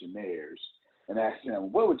questionnaires and ask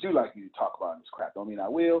them, what would you like me to talk about in this crap? Don't mean I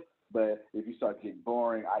will, but if you start getting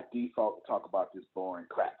boring, I default to talk about this boring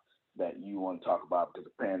crap that you want to talk about because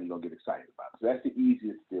apparently you're going to get excited about it. So that's the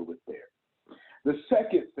easiest to deal with there. The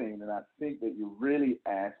second thing that I think that you really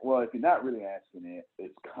ask, well, if you're not really asking it,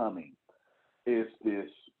 it's coming, is this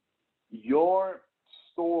your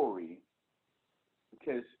story,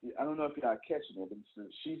 because I don't know if y'all catching it, but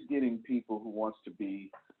she's getting people who wants to be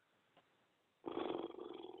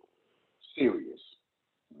serious.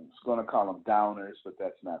 I'm just going to call them downers, but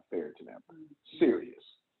that's not fair to them. Serious.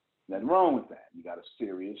 Nothing wrong with that. You got a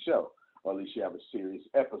serious show, or at least you have a serious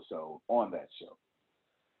episode on that show.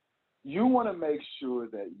 You want to make sure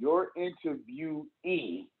that your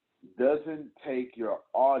interviewee doesn't take your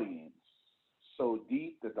audience so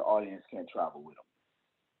deep that the audience can't travel with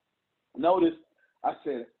them. Notice I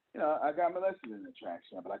said, I got molested in the track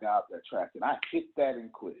stand, but I got out that track and I hit that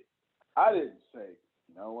and quit it. I didn't say,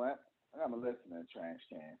 you know what? I got molested in a trash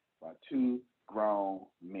can by two grown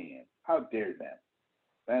men. How dare them?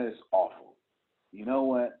 That is awful. You know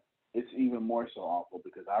what? It's even more so awful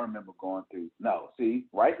because I remember going through,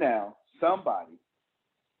 right now, somebody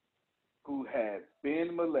who has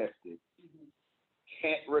been molested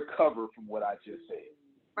can't recover from what I just said.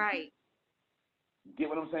 Right. You get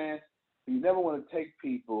what I'm saying? You never want to take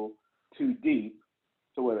people too deep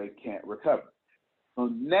to where they can't recover. So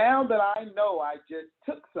now that I know I just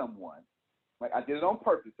took someone, like I did it on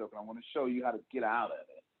purpose, so I want to show you how to get out of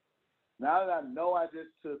it. Now that I know I just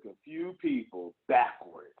took a few people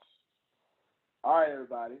backwards. All right,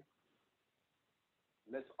 everybody.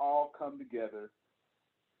 Let's all come together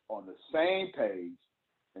on the same page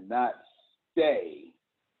and not stay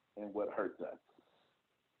in what hurts us.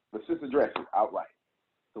 Let's just address it outright.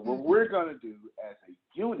 So what we're going to do as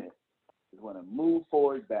a unit is going to move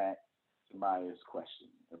forward back to Maya's question.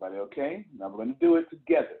 Everybody okay? Now we're going to do it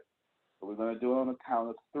together. So we're going to do it on the count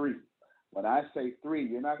of 3. When I say 3,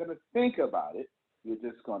 you're not going to think about it. You're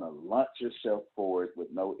just going to launch yourself forward with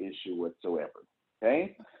no issue whatsoever.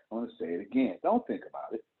 Okay? I'm going to say it again. Don't think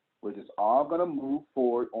about it. We're just all going to move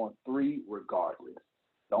forward on 3 regardless.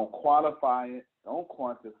 Don't qualify it. Don't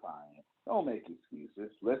quantify it. Don't make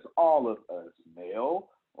excuses. Let's all of us, male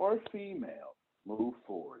or female, move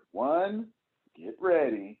forward. 1, get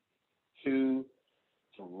ready. 2,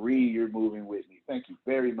 3, you're moving with me. Thank you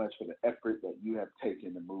very much for the effort that you have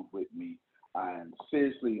taken to move with me. I am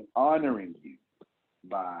seriously honoring you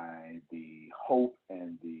by the hope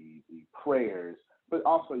and the prayers, but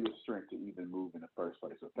also your strength to even move in the first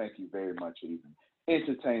place. So thank you very much for even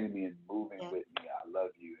entertaining me and moving with me. I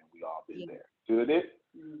love you, and we all been there. Do it?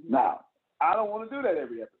 Now, I don't want to do that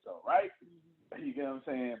every episode, right? You get what I'm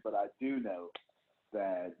saying? But I do know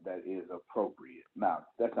that is appropriate. Now,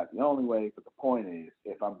 that's not the only way, but the point is,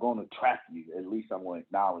 if I'm going to trap you, at least I'm going to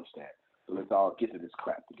acknowledge that. So let's all get to this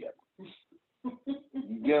crap together.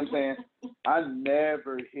 You get what I'm saying? I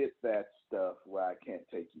never hit that stuff where I can't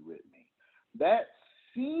take you with me. That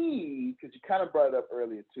seems, because you kind of brought it up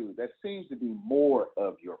earlier too, that seems to be more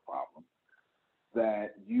of your problem.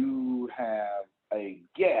 That you have a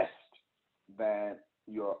guest that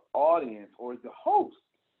your audience or the host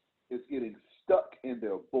is getting stuck in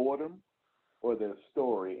their boredom or their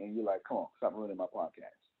story, and you're like, come on, stop ruining my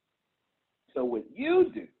podcast. So what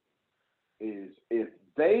you do is, if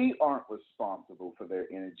they aren't responsible for their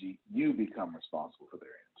energy, you become responsible for their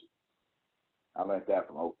energy. I learned that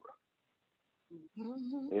from Oprah.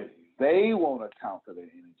 If they won't account for their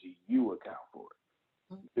energy, you account for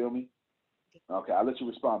it. You feel me? Okay, I'll let you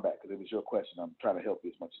respond back because it was your question. I'm trying to help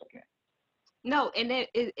you as much as I can. No, and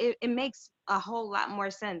it makes a whole lot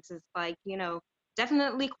more sense. It's like,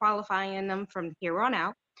 definitely qualifying them from here on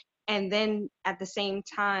out. And then at the same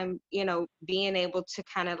time, being able to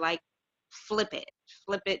kind of like flip it,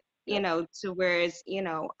 to whereas,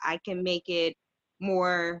 I can make it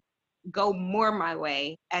go more my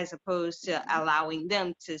way as opposed to allowing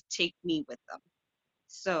them to take me with them.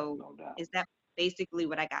 So is that basically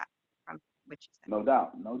what I got from what you said? No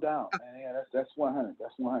doubt. Oh. Yeah, that's 100.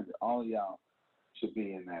 That's 100. All of y'all should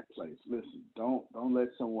be in that place. Listen, don't let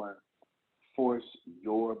someone force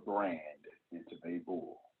your brand into their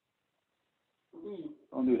bull.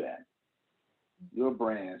 Don't do that. Your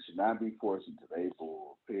brand should not be forced into their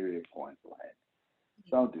bull, period, point blank.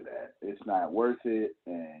 Don't do that. It's not worth it,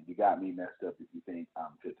 and you got me messed up if you think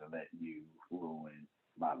I'm fit to let you ruin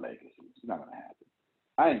my legacy. It's not going to happen.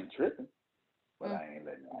 I ain't tripping, but I ain't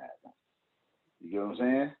letting it happen. You get what I'm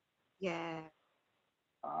saying? Yeah.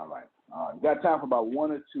 All right. You got time for about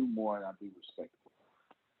 1 or 2 more, and I'll be respectful.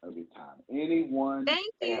 That'll be time. Anyone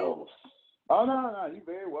else? Oh, no. You're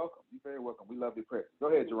very welcome. We love your presence. Go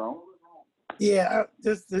ahead, Jerome. Yeah,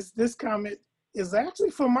 this comment is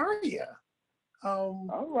actually for Maya.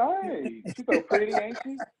 All right. She's so pretty, ain't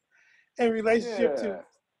she? In relationship to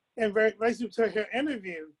her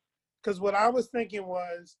interview, because what I was thinking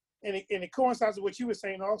was, and it coincides with what you were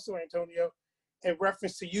saying also, Antonio, in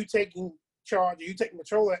reference to you taking charge, or you taking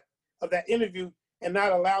control of that interview and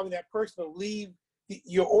not allowing that person to leave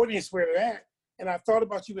your audience where they're at. And I thought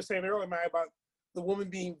about you were saying earlier, Maya, about the woman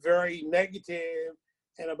being very negative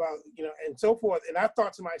and about, and so forth. And I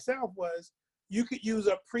thought to myself was, you could use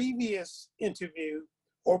a previous interview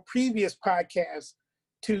or previous podcast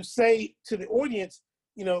to say to the audience,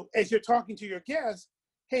 as you're talking to your guests,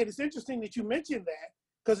 hey, it's interesting that you mentioned that,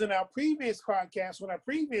 because in our previous podcast, when our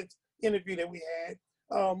previous interview that we had,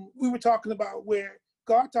 we were talking about where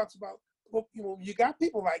God talks about, you got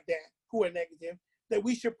people like that who are negative, that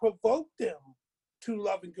we should provoke them to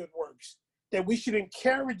love and good works, that we should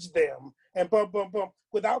encourage them and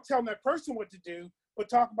without telling that person what to do, but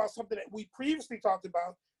talk about something that we previously talked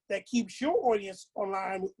about that keeps your audience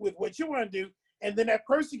online with what you want to do. And then that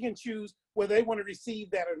person can choose whether they want to receive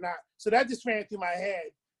that or not. So that just ran through my head.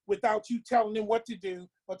 Without you telling them what to do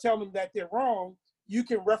or telling them that they're wrong, you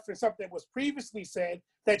can reference something that was previously said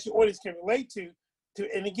that your audience can relate to.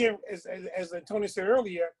 And again, as Antonio said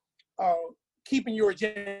earlier, keeping your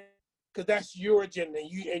agenda, because that's your agenda,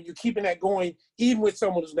 and you're keeping that going even with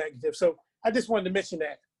someone who's negative. So I just wanted to mention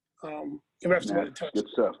that in reference to what it That's touched. good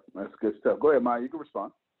stuff. That's good stuff. Go ahead, Maya. You can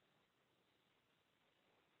respond.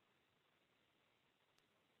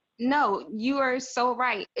 No, you are so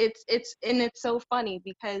right. It's so funny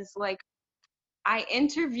because like I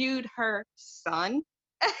interviewed her son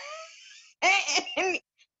and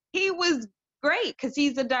he was great because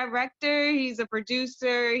he's a director, he's a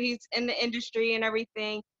producer, he's in the industry and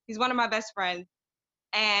everything. He's one of my best friends.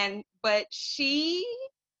 But she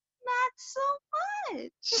not so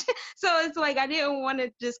much. So it's like I didn't want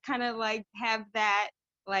to just kind of like have that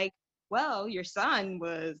like, well, your son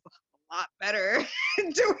was a lot better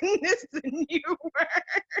doing this than you were.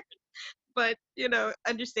 But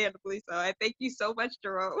understandably so. I thank you so much,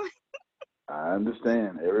 Jerome. I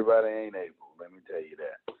understand. Everybody ain't able. Let me tell you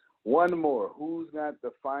that. One more. Who's got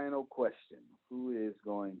the final question? Who is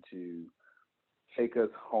going to take us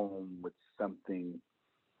home with something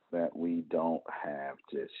that we don't have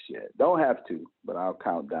just yet? Don't have to, but I'll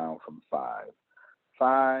count down from 5.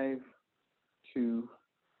 5, 2,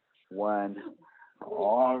 1.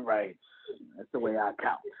 All right. That's the way I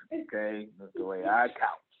count. Okay? That's the way I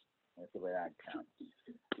count. That's the way I count.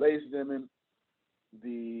 Ladies and gentlemen,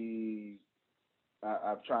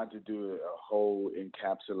 I've tried to do a whole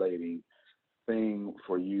encapsulating thing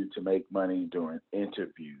for you to make money during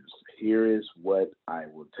interviews. Here is what I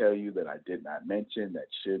will tell you that I did not mention that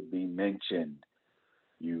should be mentioned.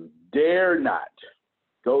 You dare not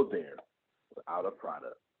go there without a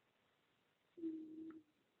product.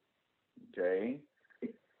 Okay?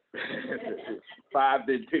 5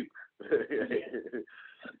 then 2.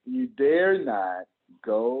 You dare not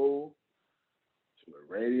go to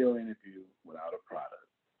a radio interview without a product,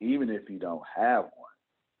 even if you don't have one.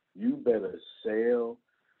 You better sell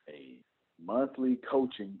a monthly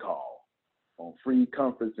coaching call on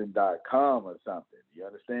freeconferencing.com or something. You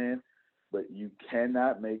understand? But you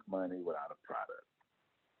cannot make money without a product.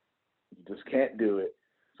 You just can't do it.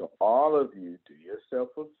 So all of you, do yourself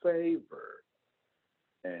a favor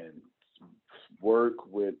and work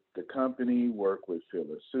with the company, work with Phil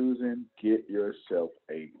or Susan, get yourself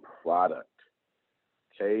a product.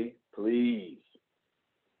 Okay? Please,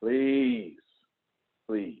 please,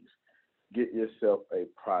 please get yourself a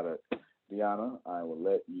product. Deanna, I will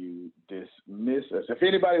let you dismiss us. If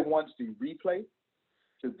anybody wants to replay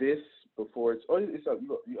to this before it's up,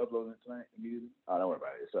 you uploading it tonight immediately? Oh, don't worry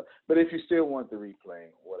about it. So, but if you still want the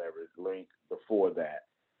replay, whatever link before that,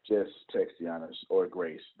 just text Deanna or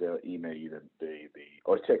Grace. They'll email you the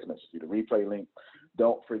or text message you the replay link.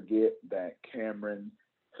 Don't forget that Cameron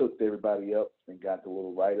hooked everybody up and got the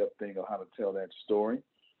little write-up thing on how to tell that story.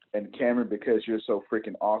 And Cameron, because you're so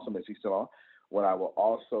freaking awesome, as he's still on, what I will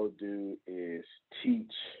also do is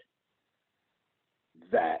teach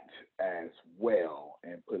that as well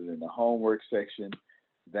and put it in the homework section.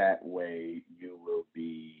 That way you will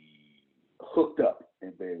be hooked up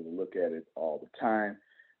and be able to look at it all the time.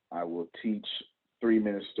 I will teach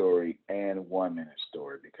 3-minute story and 1-minute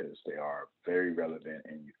story because they are very relevant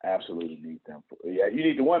and you absolutely need them. You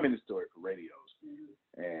need the 1-minute story for radios.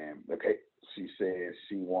 And okay, she says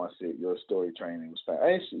she wants it. Your story training was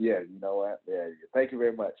fast. Yeah, you know what? Yeah, thank you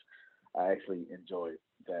very much. I actually enjoyed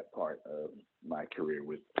that part of my career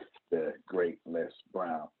with the great Les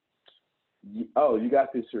Brown. Oh, you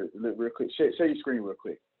got this real quick. Share your screen real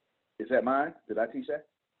quick. Is that mine? Did I teach that?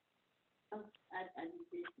 Oh, I did.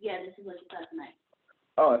 Yeah, this is what you taught tonight.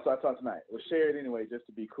 Oh, that's what I taught tonight. Well, share it anyway just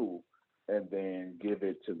to be cool and then give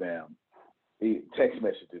it to them. Text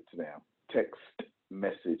message it to them. Text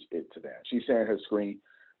message it to them. She's sharing her screen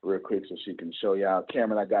real quick so she can show y'all.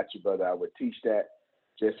 Cameron, I got you, brother. I would teach that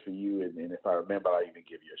just for you, and if I remember, I'll even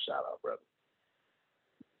give you a shout out, brother.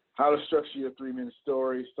 How to structure your 3-minute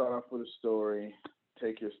story. Start off with a story.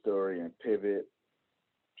 Take your story and pivot.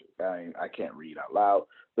 I can't read out loud,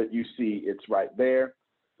 but you see it's right there.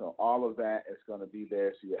 So all of that is going to be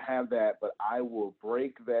there. So you have that, but I will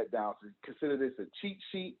break that down. So consider this a cheat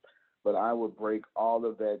sheet, but I would break all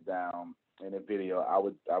of that down in a video. I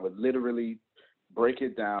would literally break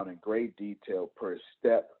it down in great detail per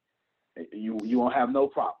step. You won't have no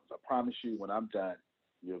problems. I promise you. When I'm done,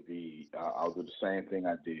 you'll be. I'll do the same thing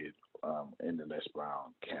I did in the Les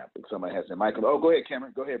Brown camp. If somebody has their mic. Oh, go ahead,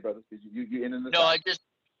 Cameron. Go ahead, brother. You in the? No, I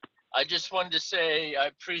just wanted to say I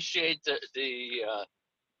appreciate the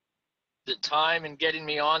time and getting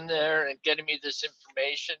me on there and getting me this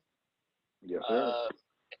information. Yes, sir.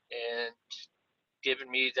 And giving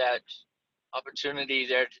me that opportunity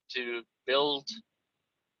there to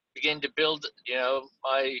begin to build,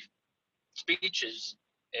 my speeches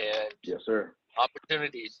and yes, sir.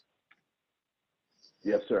 opportunities.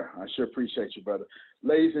 Yes, sir. I sure appreciate you, brother.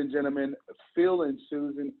 Ladies and gentlemen, Phil and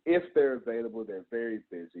Susan, if they're available, they're very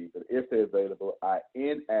busy, but if they're available, I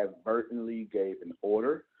inadvertently gave an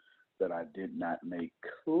order that I did not make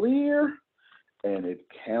clear, and it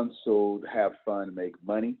canceled Have Fun, Make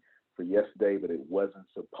Money for yesterday, but it wasn't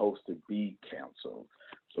supposed to be canceled.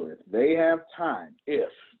 So if they have time, this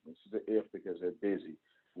is an if because they're busy,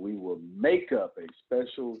 we will make up a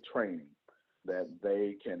special training that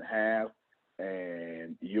they can have,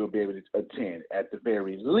 and you'll be able to attend. At the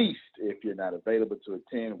very least, if you're not available to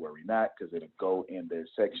attend, worry not, because it'll go in their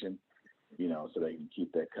section, so they can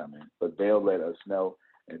keep that coming. But they'll let us know,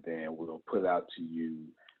 and then we'll put out to you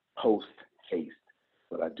post haste.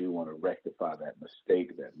 But I do want to rectify that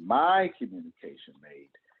mistake that my communication made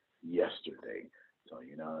yesterday. So,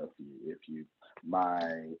 if you, my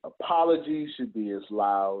apology should be as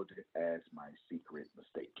loud as my secret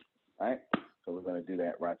mistake. All right? So we're going to do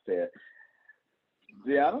that right there.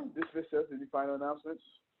 Deanna, dismiss us. Any final announcements?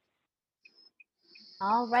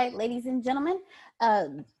 All right, ladies and gentlemen,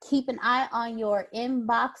 keep an eye on your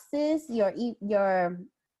inboxes, your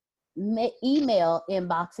email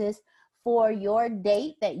inboxes for your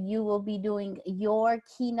date that you will be doing your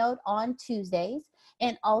keynote on Tuesdays,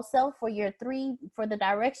 and also for the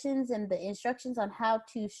directions and the instructions on how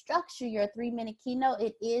to structure your 3-minute keynote.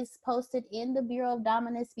 It is posted in the Bureau of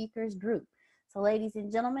Dominant Speakers group. So ladies and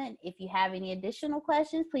gentlemen, if you have any additional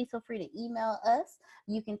questions, please feel free to email us.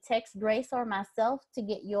 You can text Grace or myself to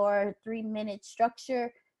get your 3-minute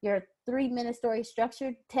structure, your 3-minute story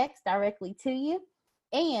structured text directly to you.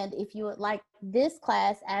 And if you would like this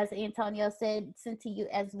class, as Antonio said, sent to you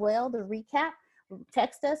as well, the recap,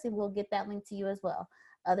 text us and we'll get that link to you as well.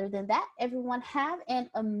 Other than that, everyone have an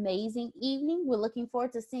amazing evening. We're looking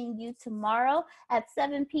forward to seeing you tomorrow at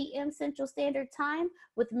 7 p.m. Central Standard Time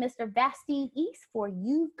with Mr. Bastien East for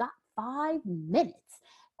You've Got 5 Minutes.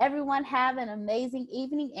 Everyone have an amazing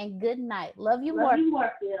evening and good night. Love you more. Love you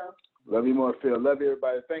more, Phil. Love you more, Phil. Love you,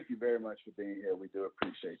 everybody. Thank you very much for being here. We do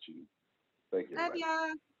appreciate you. Thank you. Love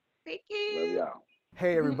y'all. Thank you. Love y'all.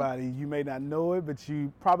 Hey everybody, you may not know it, but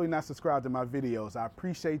you probably not subscribed to my videos. I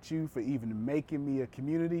appreciate you for even making me a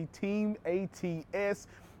community. Team ATS,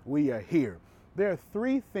 we are here. There are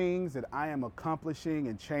 3 things that I am accomplishing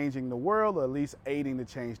and changing the world, or at least aiding to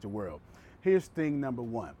change the world. Here's thing number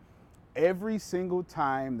 1. Every single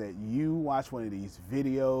time that you watch one of these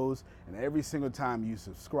videos and every single time you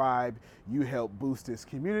subscribe, you help boost this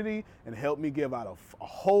community and help me give out a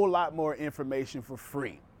whole lot more information for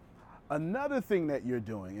free. Another thing that you're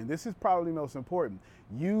doing, and this is probably most important,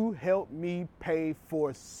 you help me pay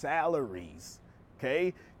for salaries,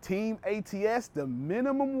 okay? Team ATS, the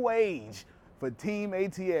minimum wage for Team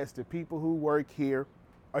ATS, the people who work here,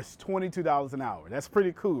 is $22 an hour. That's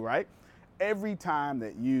pretty cool, right? Every time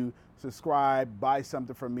that you subscribe, buy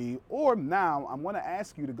something from me, or now I'm going to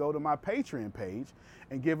ask you to go to my Patreon page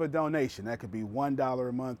and give a donation. That could be $1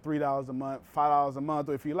 a month, $3 a month, $5 a month,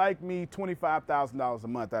 or if you like me, $25,000 a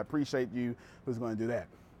month. I appreciate you who's going to do that.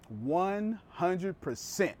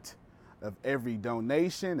 100% of every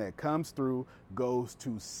donation that comes through goes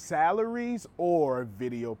to salaries or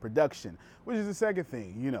video production, which is the second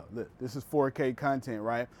thing. Look, this is 4K content,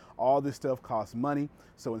 right? All this stuff costs money.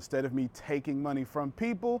 So instead of me taking money from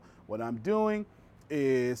people, what I'm doing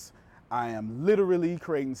is I am literally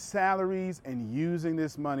creating salaries and using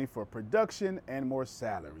this money for production and more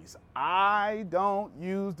salaries. I don't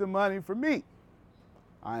use the money for me.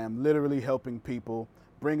 I am literally helping people,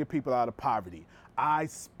 bringing people out of poverty. I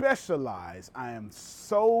specialize. I am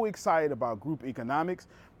so excited about group economics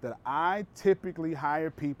that I typically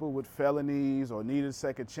hire people with felonies or need a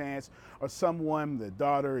second chance, or someone, the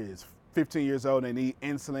daughter is 15 years old and they need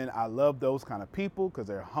insulin. I love those kind of people because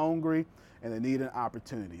they're hungry and they need an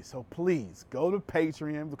opportunity. So please go to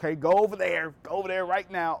Patreon, okay? Go over there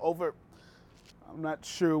right now. I'm not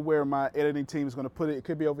sure where my editing team is going to put it. It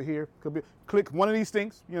could be over here. Click one of these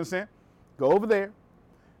things. You understand? Go over there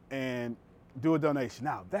and do a donation.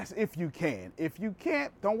 Now, that's if you can. If you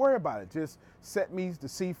can't, don't worry about it. Just set me to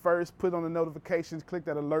see first, put on the notifications, click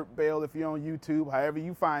that alert bell if you're on YouTube, however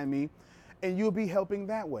you find me, and you'll be helping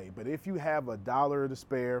that way. But if you have $1 to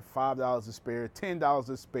spare, $5 to spare, $10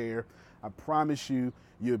 to spare, I promise you,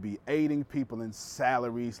 you'll be aiding people in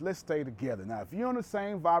salaries. Let's stay together. Now, if you're on the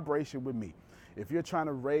same vibration with me, if you're trying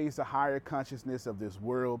to raise the higher consciousness of this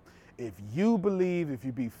world, if you believe if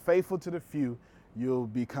you be faithful to the few, you'll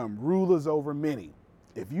become rulers over many.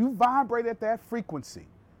 If you vibrate at that frequency,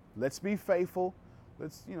 let's be faithful.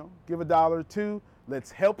 Let's, give $1 or $2.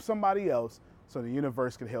 Let's help somebody else so the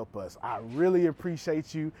universe can help us. I really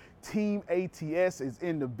appreciate you. Team ATS is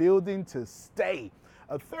in the building to stay.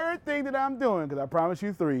 A third thing that I'm doing, because I promise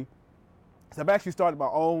you 3, So I've actually started my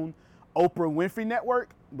own Oprah Winfrey Network,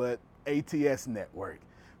 but ATS Network.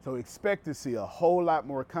 So expect to see a whole lot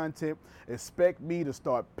more content. Expect me to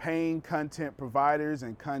start paying content providers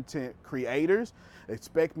and content creators.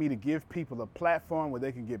 Expect me to give people a platform where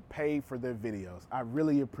they can get paid for their videos. I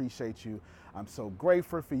really appreciate you. I'm so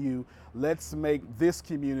grateful for you. Let's make this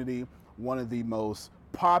community one of the most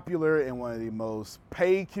popular and one of the most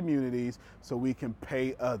paid communities so we can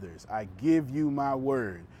pay others. I give you my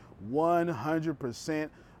word. 100%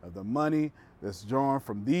 of the money that's drawn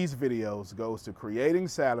from these videos goes to creating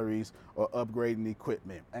salaries or upgrading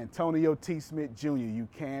equipment. Antonio T. Smith Jr., you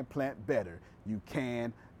can plant better. You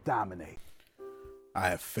can dominate. I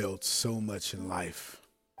have felt so much in life.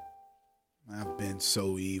 I've been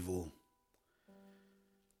so evil.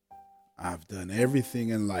 I've done everything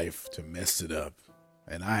in life to mess it up.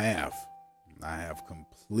 And I have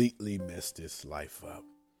completely messed this life up.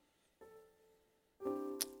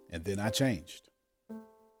 And then I changed.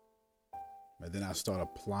 And then I started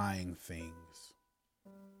applying things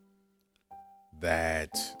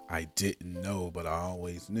that I didn't know, but I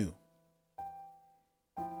always knew.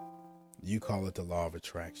 You call it the law of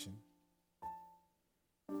attraction.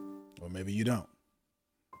 Or maybe you don't.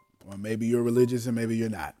 Or maybe you're religious and maybe you're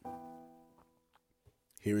not.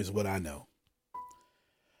 Here is what I know.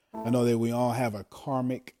 I know that we all have a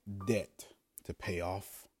karmic debt to pay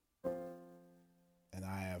off. And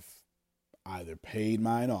I have either paid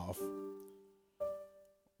mine off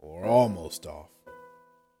or almost off.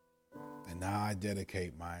 And now I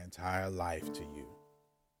dedicate my entire life to you.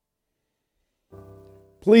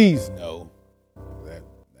 Please know that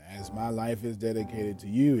as my life is dedicated to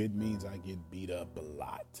you, it means I get beat up a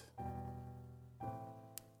lot.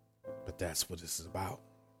 But that's what this is about.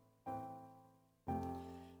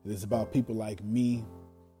 It is about people like me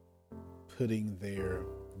putting their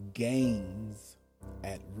gains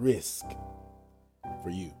at risk for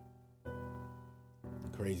you.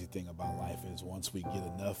 The crazy thing about life is once we get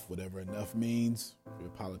enough, whatever enough means, if you're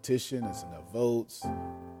a politician, it's enough votes.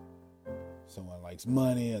 Someone likes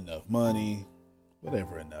money, enough money,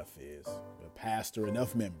 whatever enough is. A pastor,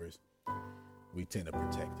 enough members, we tend to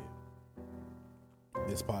protect it.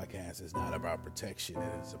 This podcast is not about protection,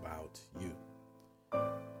 it is about you.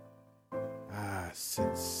 I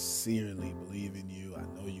sincerely believe in you. I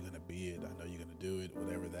know you're going to be it. I know you're going to do it.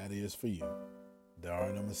 Whatever that is for you. There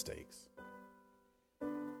are no mistakes.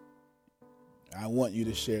 I want you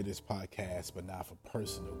to share this podcast, but not for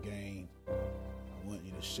personal gain. I want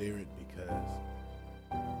you to share it because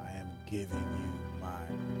I am giving you my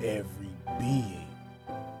every being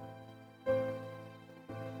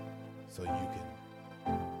so you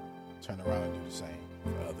can turn around and do the same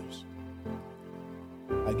for others.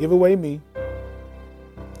 I give away me,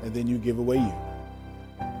 and then you give away you.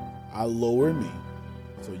 I lower me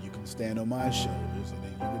so you can stand on my shoulders, and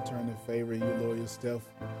then you return the favor and you lower yourself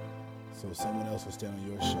so someone else will stand on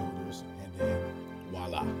your shoulders, and then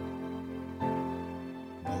voila.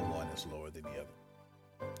 No one is lower than the other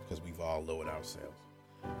because we've all lowered ourselves.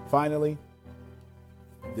 Finally,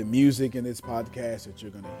 the music in this podcast that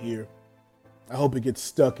you're going to hear, I hope it gets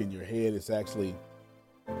stuck in your head. It's actually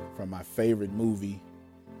from my favorite movie,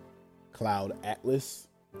 Cloud Atlas.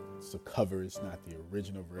 It's a cover. It's not the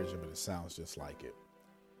original version, but it sounds just like it.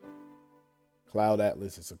 Cloud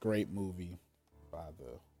Atlas is a great movie by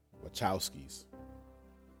the Wachowskis.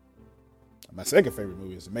 My second favorite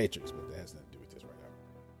movie is The Matrix, but that has nothing to do with this right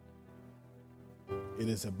now. It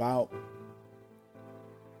is about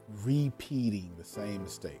repeating the same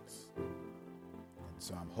mistakes. And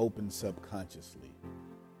so I'm hoping subconsciously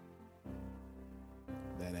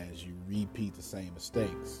that as you repeat the same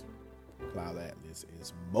mistakes, Cloud Atlas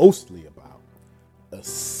is mostly about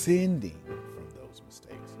ascending from those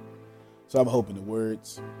mistakes. So I'm hoping the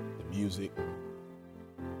words, the music,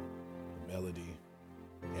 the melody,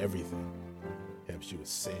 everything helps you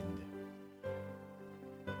ascend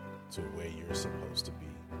to where you're supposed to be,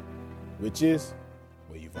 which is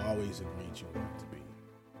where you've always agreed you wanted to be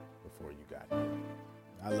before you got here.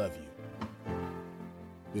 I love you.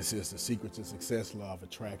 This is the Secret to Success, Law of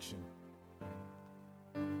Attraction.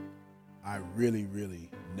 I really, really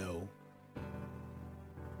know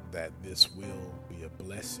that this will be a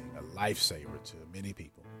blessing, a lifesaver to many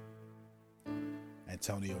people.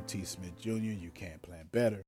 Antonio T. Smith Jr., you can't plan better.